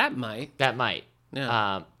that might. that might.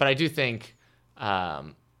 Yeah. But I do think I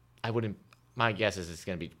wouldn't. My guess is it's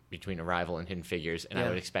going to be between Arrival and Hidden Figures, and I Yeah.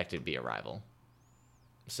 would expect it to be Arrival.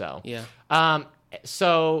 So Yeah.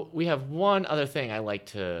 So we have one other thing I like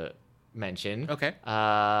to mention. Okay.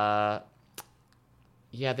 Yeah,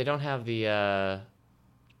 they don't have the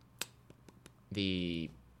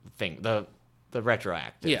thing, the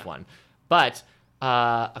retroactive one. But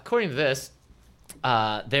according to this,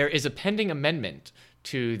 there is a pending amendment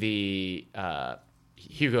to the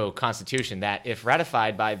Hugo Constitution that, if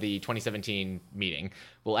ratified by the 2017 meeting,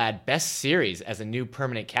 will add Best Series as a new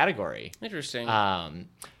permanent category. Interesting.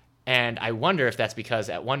 And I wonder if that's because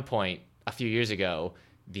at one point, a few years ago,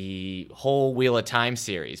 the whole Wheel of Time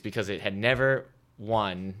series, because it had never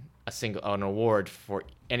won an award for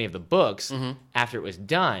any of the books, after it was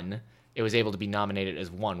done, it was able to be nominated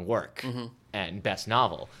as one work and Best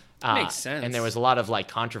Novel. Makes sense. And there was a lot of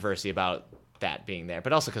controversy about that being there,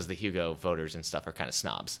 but also because the Hugo voters and stuff are kind of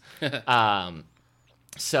snobs.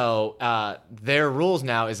 So their rules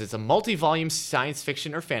now is it's a multi-volume science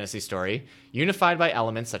fiction or fantasy story, unified by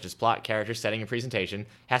elements such as plot, character, setting, and presentation,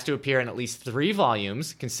 has to appear in at least 3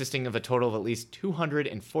 volumes, consisting of a total of at least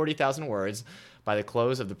 240,000 words by the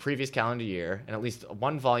close of the previous calendar year, and at least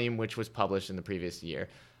 1 volume which was published in the previous year.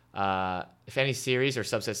 If any series or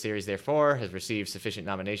subset series, therefore, has received sufficient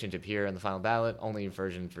nomination to appear on the final ballot, only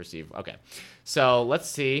versions receive. Okay. So let's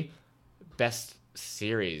see. Best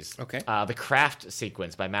series. Okay. The Craft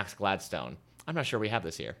sequence by Max Gladstone. I'm not sure we have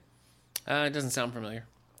this here. It doesn't sound familiar.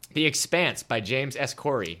 The Expanse by James S.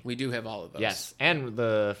 Corey. We do have all of those. Yes, and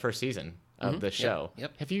the first season of the show.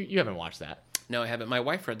 Yep. Have you haven't watched that? No, I haven't. My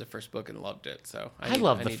wife read the first book and loved it. So I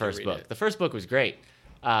love the need to first read book. it. The first book was great.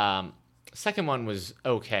 second one was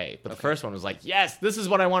okay, but the first one was like, yes, this is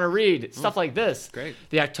what I want to read. Stuff like this. Great.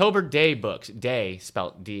 The October Day books. Day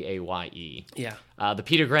spelled D-A-Y-E. Yeah. The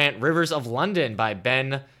Peter Grant Rivers of London by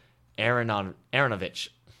Ben Aronovich.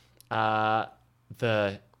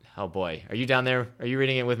 Oh boy, are you down there? Are you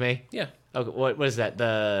reading it with me? Yeah. Okay, what is that?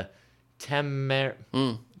 The Tamara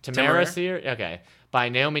series? Okay, by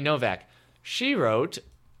Naomi Novak. She wrote.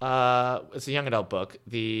 It's a young adult book.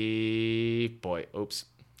 I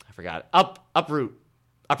forgot.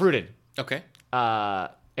 Uprooted. Okay.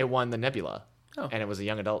 It won the Nebula, Oh. and it was a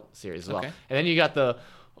young adult series as well. Okay. And then you got the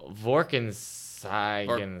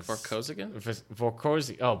Vorkosigan?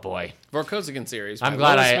 Oh boy, Vorkosigan series. I'm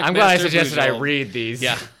glad I suggested I Bujold. read these.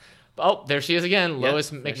 Yeah. Oh, there she is again, Yeah, Lois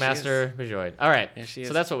there she McMaster Bujold. All right, There she so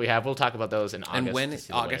is. that's what we have. We'll talk about those in August. And when? to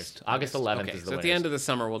see the winners. August 11th Okay, is the so at winners. the end of the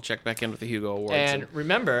summer, we'll check back in with the Hugo Awards And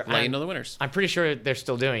remember, let you know the winners. I'm pretty sure they're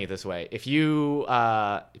still doing it this way. If you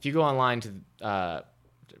go online to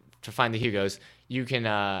find the Hugos, you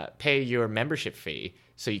can pay your membership fee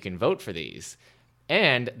so you can vote for these.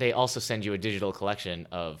 And they also send you a digital collection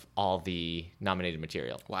of all the nominated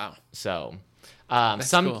material. Wow. So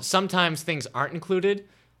cool. sometimes things aren't included,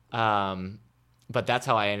 but that's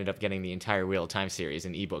how I ended up getting the entire Wheel of Time series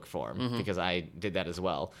in ebook form because I did that as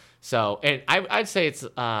well. So, and I'd say it's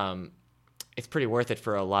pretty worth it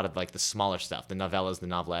for a lot of like the smaller stuff, the novellas, the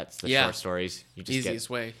novelettes, the short stories. You just Easiest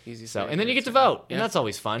way. and then you get to vote, Yeah. and that's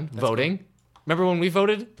always fun. Voting. Cool. Remember when we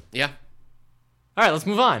voted? Yeah. All right, let's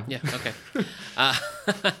move on. Yeah. Okay. All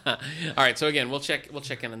right. So again, we'll check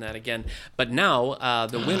in on that again. But now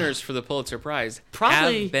the winners for the Pulitzer Prize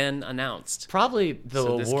have been announced. Probably the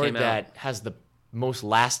award that has the most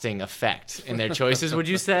lasting effect in their choices. Would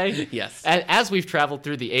you say? Yes. As we've traveled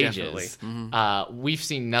through the ages, we've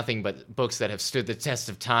seen nothing but books that have stood the test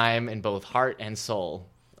of time in both heart and soul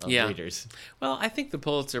of readers. Well, I think the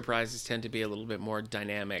Pulitzer Prizes tend to be a little bit more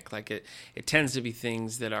dynamic. Like it tends to be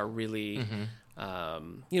things that are really.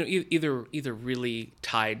 Either really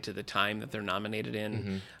tied to the time that they're nominated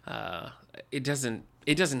in. It doesn't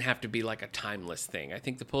have to be like a timeless thing. I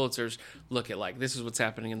think the Pulitzers look at like, this is what's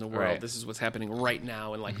happening in the world. Right. This is what's happening right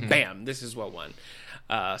now. And like, bam, this is what won.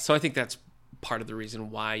 So I think that's part of the reason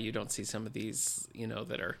why you don't see some of these,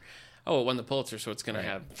 that are, it won the Pulitzer, so it's going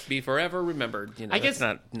to be forever remembered. I guess that's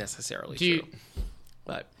not necessarily true.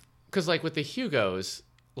 But because like with the Hugos,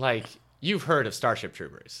 like, you've heard of Starship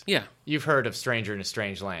Troopers. Yeah. You've heard of Stranger in a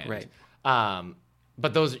Strange Land. Right.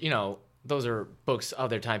 But those are books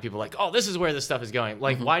of their time. People are like, oh, this is where this stuff is going.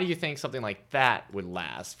 Like, why do you think something like that would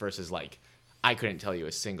last versus like, I couldn't tell you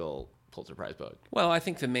a single Pulitzer Prize book? Well, I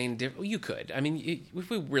think the main you could. I mean,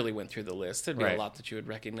 if we really went through the list, there'd be a lot that you would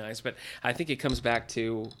recognize. But I think it comes back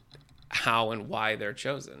to how and why they're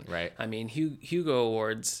chosen. Right. I mean, Hugo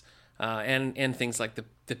Awards and things like the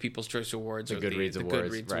People's Choice Awards or the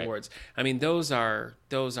Goodreads Awards. I mean, those are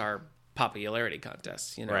popularity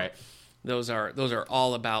contests. Right. Those are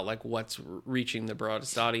all about like what's reaching the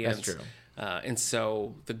broadest audience. That's true. And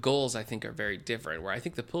so the goals, I think, are very different. Where I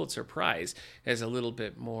think the Pulitzer Prize is a little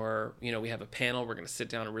bit more, we have a panel. We're going to sit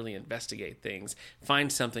down and really investigate things,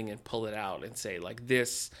 find something and pull it out and say, like,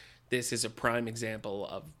 this is a prime example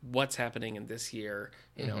of what's happening in this year,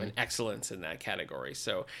 and excellence in that category.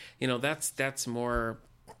 So, that's more,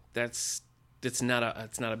 it's not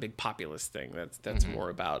a big populist thing. That's more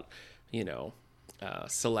about,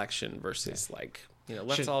 selection versus like,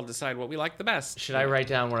 let's all decide what we like the best. Should I write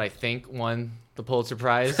down what I think won the Pulitzer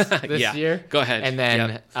Prize this year? Go ahead. And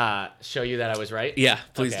then show you that I was right? Yeah,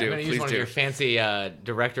 please do. I'm going to use one of your fancy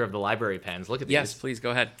director of the library pens. Look at these. Yes, please,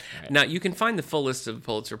 go ahead. Right. Now, you can find the full list of the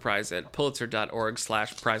Pulitzer Prize at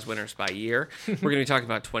pulitzer.org/prize winners by year. We're going to be talking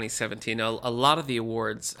about 2017. A lot of the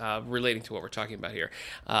awards relating to what we're talking about here,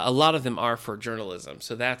 a lot of them are for journalism.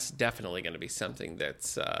 So that's definitely going to be something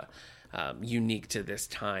that's unique to this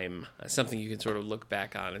time, something you can sort of look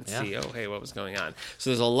back on and see, what was going on. So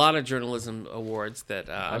there's a lot of journalism awards that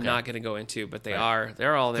I'm not going to go into, but they're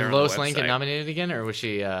all there. Did Lois Lane get nominated again, or was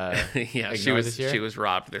she? She was. She was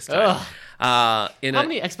robbed this time. How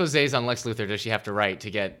many exposés on Lex Luthor does she have to write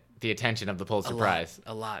to get the attention of the Pulitzer Prize?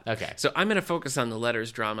 A lot. Okay. So I'm going to focus on the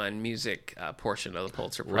letters, drama, and music portion of the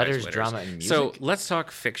Pulitzer Prize. Letters, winners. drama, and music. So let's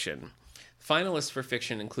talk fiction. Finalists for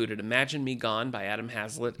fiction included Imagine Me Gone by Adam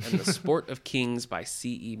Hazlitt and The Sport of Kings by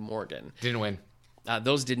C.E. Morgan. Didn't win.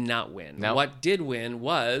 Those did not win. Nope. What did win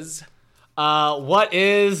was... what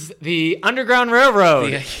is the Underground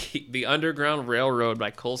Railroad? The Underground Railroad by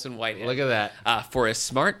Colson Whitehead. Look at that. For a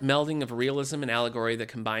smart melding of realism and allegory that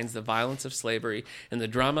combines the violence of slavery and the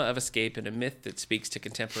drama of escape in a myth that speaks to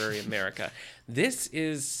contemporary America. This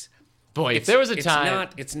is... Boy, if there was a time...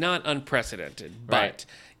 It's not unprecedented, but...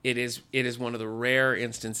 it is one of the rare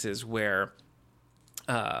instances where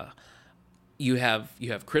you have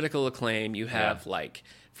critical acclaim, you have like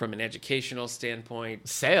from an educational standpoint,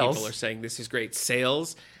 sales. People are saying this is great.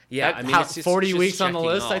 Sales. Yeah, I mean, it's just 40 weeks on the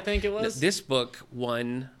list, I think it was. This book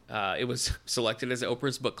won. It was selected as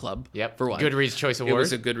Oprah's Book Club. Yep. For one. Goodreads Choice Award. It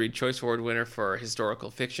was a Goodreads Choice Award winner for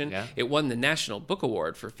historical fiction. Yeah. It won the National Book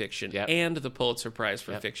Award for fiction and the Pulitzer Prize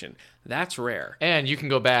for fiction. That's rare. And you can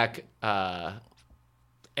go back and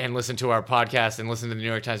listen to our podcast and listen to the New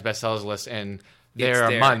York Times bestsellers list, and there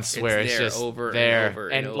are months where it's just over there, and over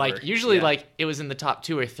and like over. usually like it was in the top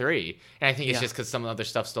 2 or 3, and I think it's just because some other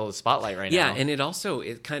stuff stole the spotlight right now. Yeah, and it also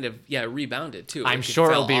kind of rebounded too. I'm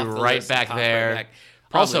sure it'll be right back there. Right back.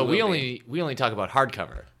 Also, we only talk about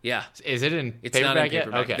hardcover. Yeah, is it in it's paperback not in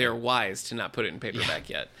paperback yet? Okay, they're wise to not put it in paperback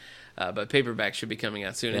yet. But paperback should be coming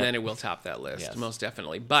out soon, and then it will top that list, most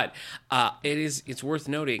definitely. But it's worth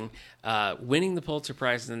noting, winning the Pulitzer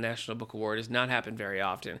Prize and the National Book Award has not happened very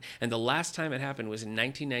often. And the last time it happened was in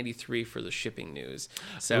 1993 for the Shipping News.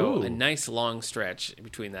 So a nice long stretch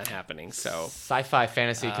between that happening. So sci-fi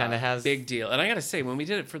fantasy kind of has big deal. And I got to say, when we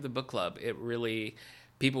did it for the book club,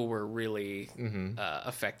 people were really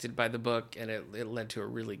affected by the book, and it led to a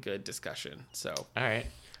really good discussion. So all right.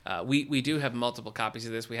 We do have multiple copies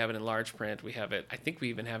of this. We have it in large print. We have it. I think we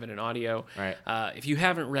even have it in audio. Right. If you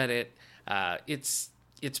haven't read it,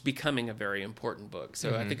 it's becoming a very important book.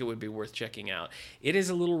 So I think it would be worth checking out. It is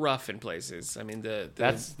a little rough in places. I mean,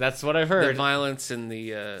 that's what I've heard. The violence and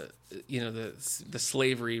the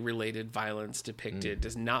slavery related violence depicted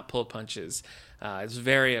does not pull punches. It's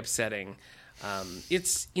very upsetting.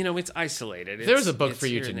 It's isolated. There's a book for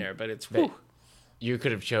you to there, but it's you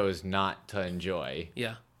could have chose not to enjoy.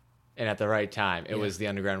 Yeah. And at the right time, it was the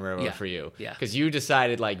Underground Railroad for you. Yeah. Because you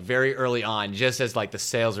decided, like, very early on, just as, like, the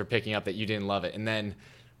sales were picking up, that you didn't love it. And then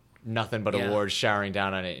nothing but awards showering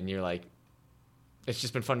down on it. And you're like, it's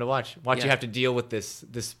just been fun to watch. You have to deal with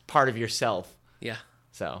this part of yourself. Yeah.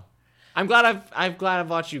 So I'm glad I've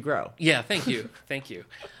watched you grow. Yeah, thank you. Thank you.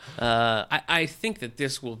 I think that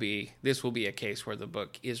this will be a case where the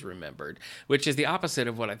book is remembered, which is the opposite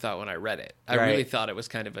of what I thought when I read it. I really thought it was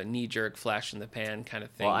kind of a knee-jerk, flash in the pan kind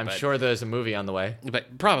of thing. Well, I'm sure there's a movie on the way.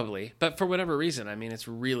 But probably. But for whatever reason, I mean, it's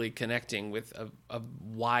really connecting with a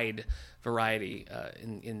wide variety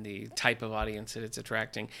in the type of audience that it's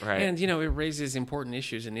attracting. Right. And, it raises important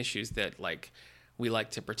issues and issues that, like, we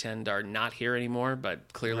like to pretend are not here anymore,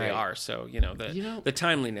 but clearly are. So, the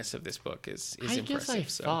timeliness of this book is impressive. I guess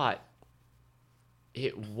I thought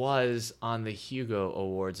it was on the Hugo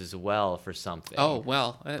Awards as well for something. Oh,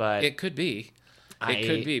 well, but it could be. It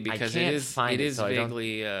could be because it is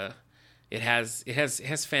vaguely it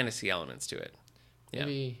has fantasy elements to it. Yeah.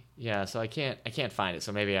 Maybe, so I can't find it.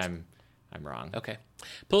 So maybe I'm wrong. Okay.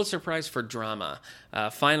 Pulitzer Prize for Drama.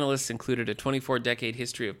 Finalists included A 24-Decade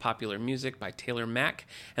History of Popular Music by Taylor Mack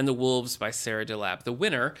and The Wolves by Sarah DeLappe. The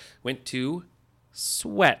winner went to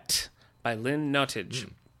Sweat by Lynn Nottage.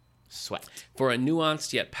 Sweat. For a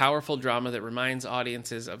nuanced yet powerful drama that reminds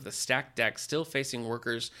audiences of the stacked deck still facing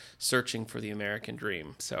workers searching for the American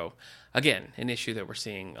dream. So, again, an issue that we're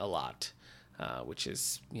seeing a lot, which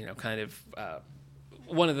is, kind of...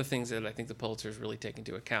 one of the things that I think the Pulitzer's really take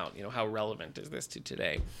into account, how relevant is this to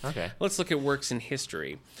today? Okay. Let's look at works in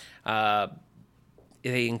history.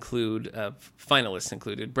 They include, finalists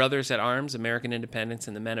included Brothers at Arms, American Independence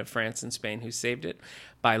and the Men of France and Spain Who Saved It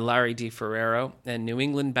by Larry D. Ferrero, and New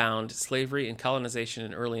England Bound, Slavery and Colonization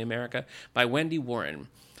in Early America by Wendy Warren.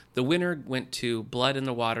 The winner went to Blood in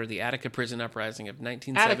the Water, the Attica Prison Uprising of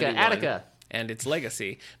 1971. Attica. And Its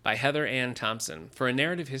Legacy by Heather Ann Thompson, for a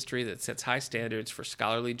narrative history that sets high standards for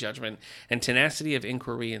scholarly judgment and tenacity of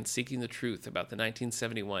inquiry in seeking the truth about the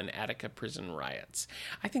 1971 Attica prison riots.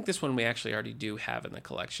 I think this one we actually already do have in the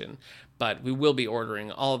collection, but we will be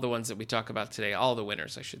ordering all of the ones that we talk about today, all the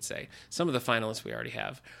winners, I should say. Some of the finalists we already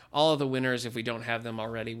have. All of the winners, if we don't have them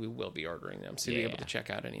already, we will be ordering them, so you'll be able to check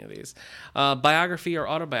out any of these. Biography or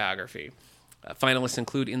autobiography. Finalists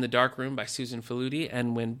include In the Dark Room by Susan Faludi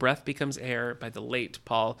and When Breath Becomes Air by the late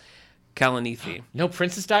Paul Kalanithi. No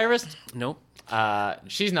Princess Diarist? Nope.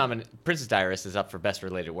 She's nominated. Princess Diarist is up for Best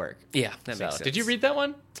Related Work. Yeah, that makes sense. Did you read that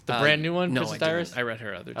one? The brand new one, no, Princess I Diarist? didn't. I read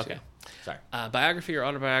her other two. Okay, sorry. Biography or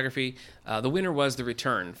autobiography. The winner was The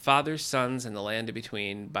Return, Fathers, Sons, and the Land in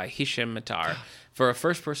Between by Hisham Matar, for a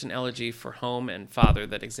first-person elegy for home and father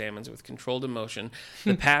that examines with controlled emotion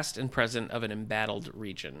the past and present of an embattled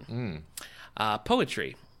region.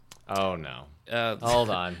 Poetry. Oh, no. Hold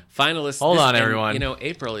on. Finalists. Hold on, everyone.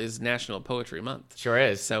 April is National Poetry Month. Sure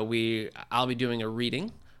is. So I'll be doing a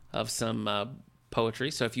reading of some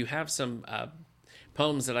poetry. So if you have some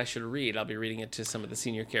poems that I should read, I'll be reading it to some of the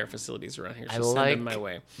senior care facilities around here. So I send like them my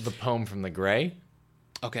way. the poem from The Gray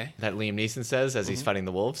Okay. that Liam Neeson says as he's fighting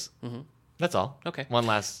the wolves. Mm-hmm. That's all. Okay. One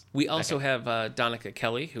last. We also have Donica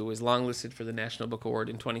Kelly, who was longlisted for the National Book Award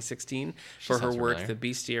in 2016 for her sounds work, familiar. The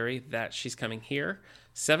Bestiary. That she's coming here,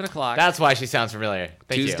 7 o'clock. That's why she sounds familiar.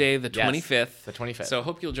 Thank Tuesday, you. the Yes, 25th. the 25th. So I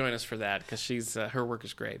hope you'll join us for that because she's her work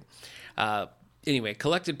is great. Anyway,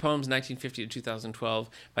 collected poems 1950 to 2012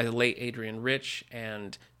 by the late Adrian Rich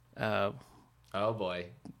and oh boy.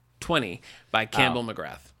 20 by Campbell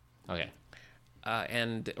McGrath. Okay.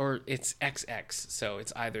 Or it's XX, so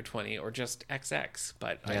it's either 20 or just XX,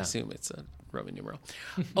 but I assume it's a Roman numeral.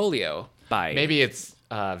 Olio by... Maybe it's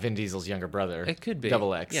Vin Diesel's younger brother. It could be.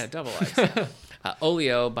 Double X. Yeah, double X.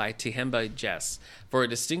 Olio by Tihemba Jess, for a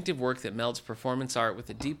distinctive work that melds performance art with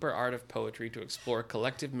the deeper art of poetry to explore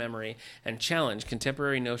collective memory and challenge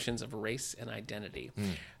contemporary notions of race and identity.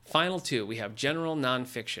 Final 2, we have general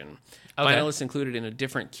nonfiction. Okay. Finalists included in a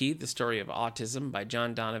different key, The Story of Autism by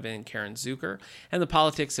John Donovan and Karen Zucker, and The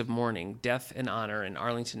Politics of Mourning, Death and Honor in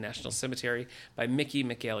Arlington National Cemetery by Mickey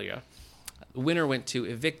Michaelia. The winner went to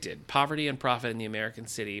Evicted, Poverty and Profit in the American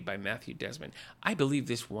City by Matthew Desmond. I believe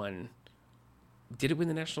this one... Did it win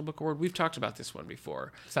the National Book Award? We've talked about this one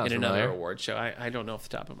before Sounds in another familiar. award show. I don't know off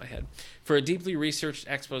the top of my head. For a deeply researched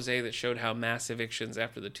expose that showed how mass evictions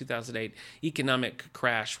after the 2008 economic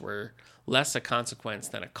crash were less a consequence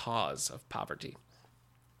than a cause of poverty.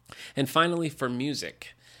 And finally, for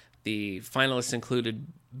music, the finalists included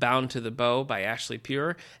Bound to the Bow by Ashley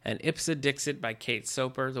Pure and Ipsa Dixit by Kate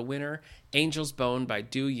Soper. The winner, Angel's Bone by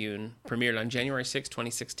Du Yoon, premiered on January 6,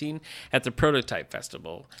 2016 at the Prototype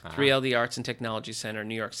Festival, 3LD Arts and Technology Center,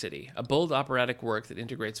 New York City. A bold operatic work that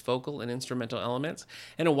integrates vocal and instrumental elements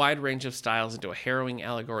and a wide range of styles into a harrowing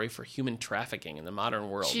allegory for human trafficking in the modern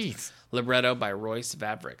world. Jeez. Libretto by Royce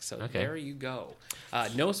Vavrick. So there you go.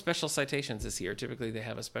 No special citations this year. Typically they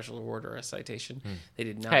have a special award or a citation. They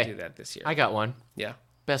did not do that this year. I got one. Yeah.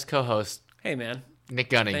 Best co-host, Hey, man.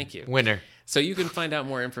 Nick Gunning. Thank you. Winner. So you can find out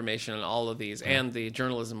more information on all of these and the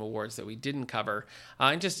journalism awards that we didn't cover,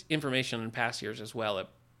 and just information in past years as well at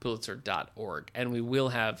Pulitzer.org. And we will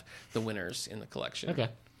have the winners in the collection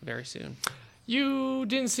very soon. You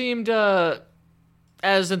didn't seem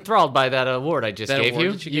as enthralled by that award I just That gave award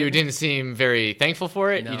you. that you gave me? Didn't seem very thankful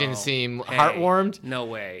for it. No. You didn't seem Hey, heartwarmed. No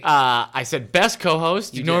way. I said best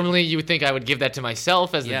co-host. You Normally you would think I would give that to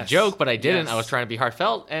myself as Yes. a joke, but I didn't. Yes. I was trying to be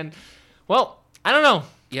heartfelt, and well, I don't know.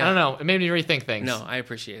 Yeah. I don't know. It made me rethink things. No, I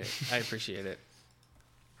appreciate it.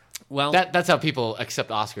 Well, That's how people accept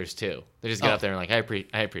Oscars too. They just get Oh. up there and like, I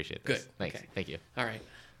appreciate this. Good. Thanks. Okay. Thank you. all right.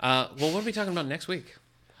 Well, what are we talking about next week?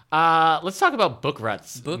 Let's talk about book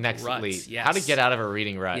ruts Book next ruts, week. yes. How to get out of a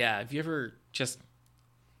reading rut. Yeah, have you ever just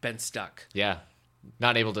been stuck? Yeah.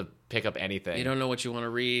 Not able to pick up anything. You don't know what you want to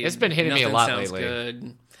read. It's been hitting me a Nothing lot sounds lately.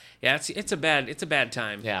 Good. Yeah, it's a bad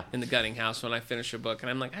time. Yeah. In the Gunning house when I finish a book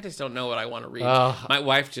and I'm like, I just don't know what I want to read. Oh. My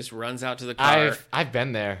wife just runs out to the car, I've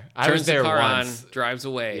been there. I turns was there the car once. on, drives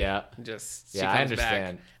away. Yeah. Just she Yeah, I comes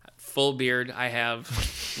understand. back. Full beard I have,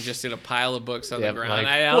 just in a pile of books on Yep, the ground. like,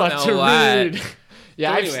 I don't what know to what. read?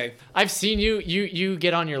 Yeah, So I've, anyway. I've seen you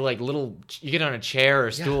get on your like little, you get on a chair or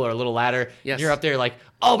a stool or a little ladder. Yes. And you're up there like,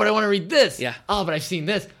 oh, but I want to read this. Yeah. Oh, but I've seen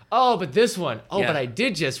this. Oh, but this one. Oh, Yeah. but I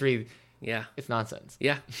did just read. Yeah. It's nonsense.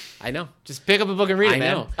 Yeah. I know. Just pick up a book and read it, I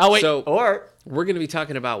man. know. Oh wait, So- or We're going to be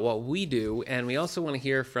talking about what we do, and we also want to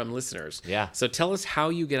hear from listeners. Yeah. So tell us how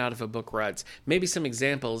you get out of a book rut. Maybe some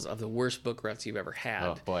examples of the worst book ruts you've ever had.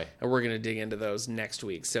 Oh, boy. And we're going to dig into those next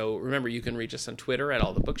week. So remember, you can reach us on Twitter at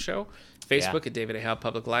All the Book Show, Facebook at David A. Howe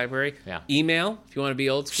Public Library. Yeah. Email, if you want to be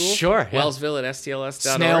old school. Sure, yeah. Wellsville at stls.org.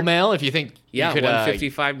 snail mail if you think Yeah, you could,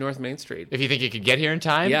 155 North Main Street. if you think you could get here in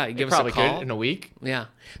time. Yeah, you it give us a probably call. could in a week. Yeah.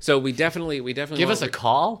 So we definitely Give us a want-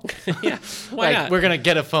 call. Yeah. Why like not? we're gonna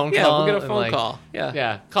get a phone Yeah, call. we'll get a and, phone like, call. Yeah.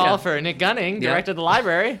 Yeah, call Yeah. for Nick Gunning, Yeah. director of the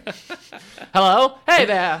library. Hello, hey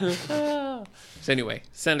there. So anyway,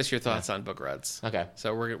 send us your thoughts on book ruts. Okay.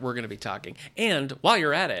 So we're going to be talking. And while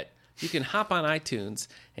you're at it, you can hop on iTunes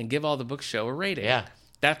and give All the Book Show a rating. Yeah.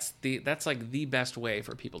 That's like the best way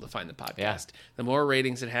for people to find the podcast. Yeah. The more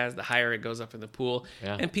ratings it has, the higher it goes up in the pool,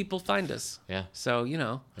 Yeah. and people find us. Yeah. So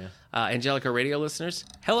Angelica Radio listeners,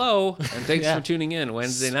 hello, and thanks Yeah. for tuning in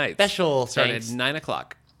Wednesday nights. Special Started thanks. at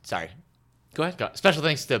 9:00. Sorry. Go ahead. Special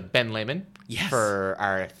thanks to Ben Lehman Yes. for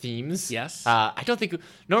our themes. Yes. I don't think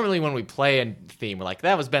normally when we play a theme, we're like,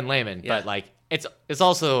 that was Ben Lehman, Yeah. but like it's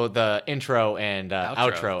also the intro and Outro,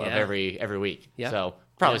 outro of yeah. every week. Yeah. So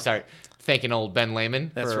probably Yeah. start thanking old Ben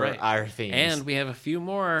Lehman That's for right. our themes. And we have a few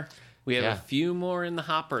more. We have Yeah. a few more in the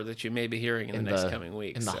hopper that you may be hearing in the next coming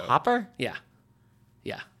weeks. in the so- hopper. Yeah.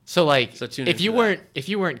 Yeah. So like, So tune if in you for weren't if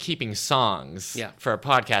you weren't keeping songs Yeah. for a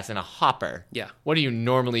podcast in a hopper, Yeah. what do you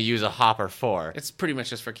normally use a hopper for? It's pretty much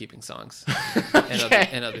just for keeping songs Okay.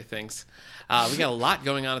 and other things. We got a lot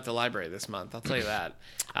going on at the library this month. I'll tell you that.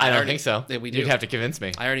 I don't think so. Yeah, we do. You'd have to convince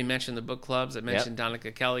me. I already mentioned the book clubs. I mentioned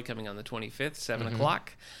Donica Kelly coming on the 25th, 7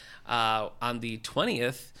 o'clock. On the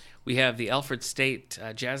 20th, we have the Alfred State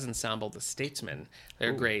Jazz Ensemble, the Statesmen.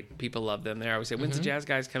 They're great. People love them there. I always say, when's the jazz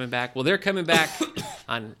guys coming back? Well, they're coming back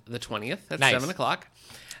on the 20th. That's Nice. 7 o'clock.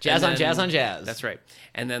 Jazz And on then- jazz on jazz. That's right.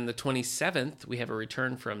 And then the 27th, we have a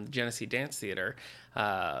return from the Genesee Dance Theater.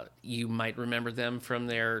 You might remember them from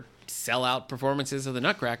their sellout performances of the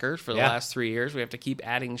Nutcracker for the Yeah. last 3 years. We have to keep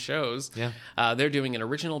adding shows. Yeah. They're doing an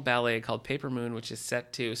original ballet called Paper Moon, which is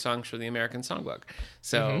set to songs from the American Songbook.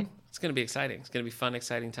 So it's going to be exciting. It's going to be fun,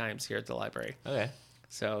 exciting times here at the library. Okay.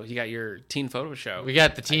 So you got your teen photo show. We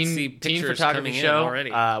got the see teen pictures photography coming in show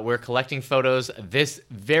already. We're collecting photos this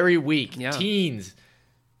very week. Yeah. Teens,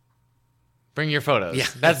 bring your photos. Yeah,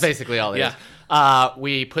 That's basically all it is. yeah.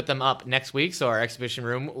 We put them up next week, so our exhibition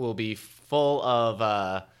room will be full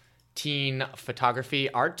of teen photography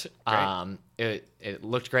art. Great. It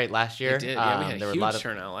looked great last year. It did. Yeah, we had there a were huge lot of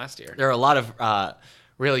turnout last year. there are a lot of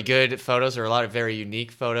really good photos. There are a lot of very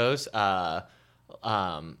unique photos. There's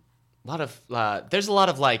a lot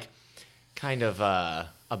of like kind of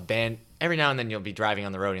abandoned. Every now and then you'll be driving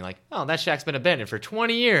on the road and you're like, oh, that shack's been abandoned for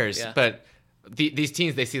 20 years. Yeah. But these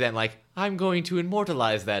teens, they see that and like, I'm going to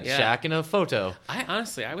immortalize that Yeah. shack in a photo.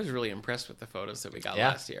 I was really impressed with the photos that we got Yeah.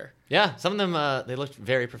 last year. Yeah, some of them they looked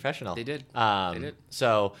very professional. They did. They did.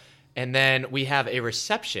 So, and then we have a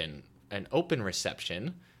reception, an open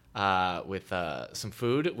reception with some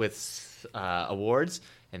food with awards,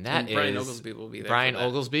 and that And Brian is Oglesby will be there Brian for that.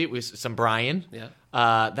 Oglesby with some Brian. Yeah.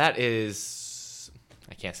 That is.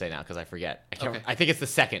 I can't say now because I forget. Okay. I think it's the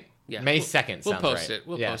 2nd. Yeah. May We'll- 2nd. We'll sounds post right. it.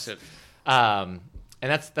 We'll Yes. post it. And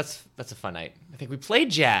that's a fun night. I think we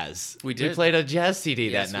played jazz. We did. We played a jazz CD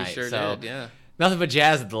Yes, that night. we sure so did. Yeah. nothing but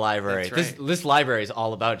jazz at the library. That's right. This library is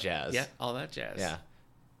all about jazz. Yeah. All that jazz. Yeah.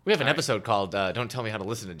 We have an All right. episode called "Don't Tell Me How to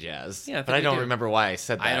Listen to Jazz." Yeah, I think but I we don't do. remember why I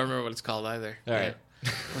said that. I don't remember what it's called either. All right.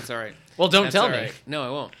 Yeah. That's all right. Well, don't That's tell all me. right. No, I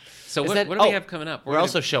won't. So Is what, that- what do we have coming up? We're gonna-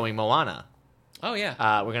 also showing Moana. Oh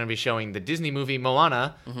yeah. We're going to be showing the Disney movie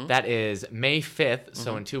Moana. Mm-hmm. That is May 5th,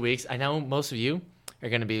 so in 2 weeks. I know most of you are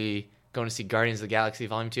going to be going to see Guardians of the Galaxy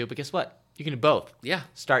Volume 2, but guess what? You can do both. yeah.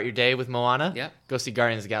 Start your day with Moana. Yeah. Go see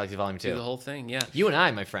Guardians of the Galaxy Volume 2. Do the whole thing. Yeah. You and I,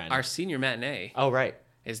 my friend. Our senior matinee Oh, right.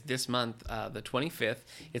 is this month, the 25th.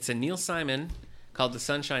 It's a Neil Simon called The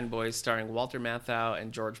Sunshine Boys, starring Walter Matthau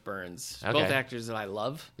and George Burns. Okay. Both actors that I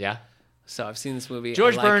love. Yeah. So I've seen this movie.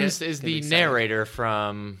 George I like Burns it. is It's gonna be the exciting. narrator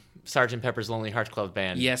from Sgt. Pepper's Lonely Hearts Club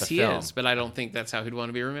Band. Yes, the he film. is, but I don't think that's how he'd want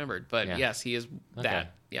to be remembered. But Yeah. yes, he is Okay.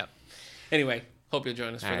 that. Yep. Anyway, hope you'll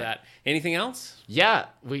join us for right. that. Anything else? Yeah,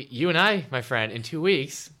 you and I, my friend, in 2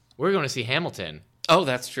 weeks, we're going to see Hamilton. Oh,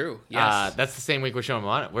 that's true. Yes. That's the same week we're showing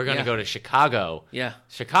Moana. We're going to Yeah. go to Chicago. yeah.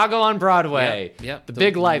 Chicago on Broadway. Yep. The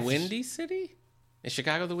big life. Windy City? Is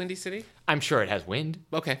Chicago the Windy City? I'm sure it has wind.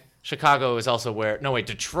 Okay. Chicago is also where. No, wait,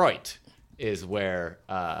 Detroit is where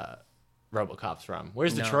Robocop's from.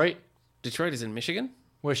 Where's No. Detroit? Detroit is in Michigan?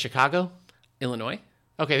 Where's Chicago? Illinois?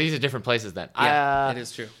 Okay, these are different places then. Yeah, it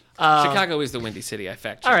is true. Chicago is the Windy City. I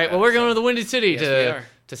fact checked. All right, that, well, we're so- going to the Windy City Yes, we are.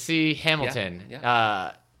 to see Hamilton.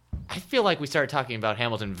 Yeah. I feel like we started talking about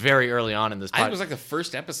Hamilton very early on in this I think it podcast. was like the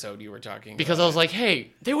first episode you were talking Because about. I was like,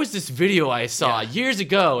 hey, there was this video I saw Yeah. years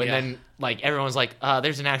ago, and Yeah. then like everyone's like,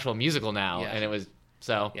 there's an actual musical now, Yeah. and it was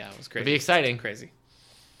so. Yeah, it was It'd crazy. be exciting. Crazy.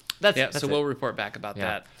 That's Yeah, that's so it. we'll report back about Yeah.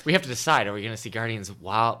 that. We have to decide: are we going to see Guardians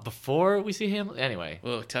before we see him? Anyway,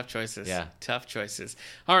 Oh, tough choices. Yeah. Tough choices.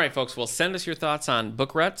 All right, folks. Well, send us your thoughts on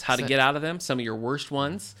book ruts, how to get out of them, some of your worst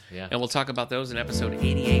ones. Yeah. And we'll talk about those in episode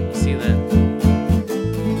 88. We'll see you then.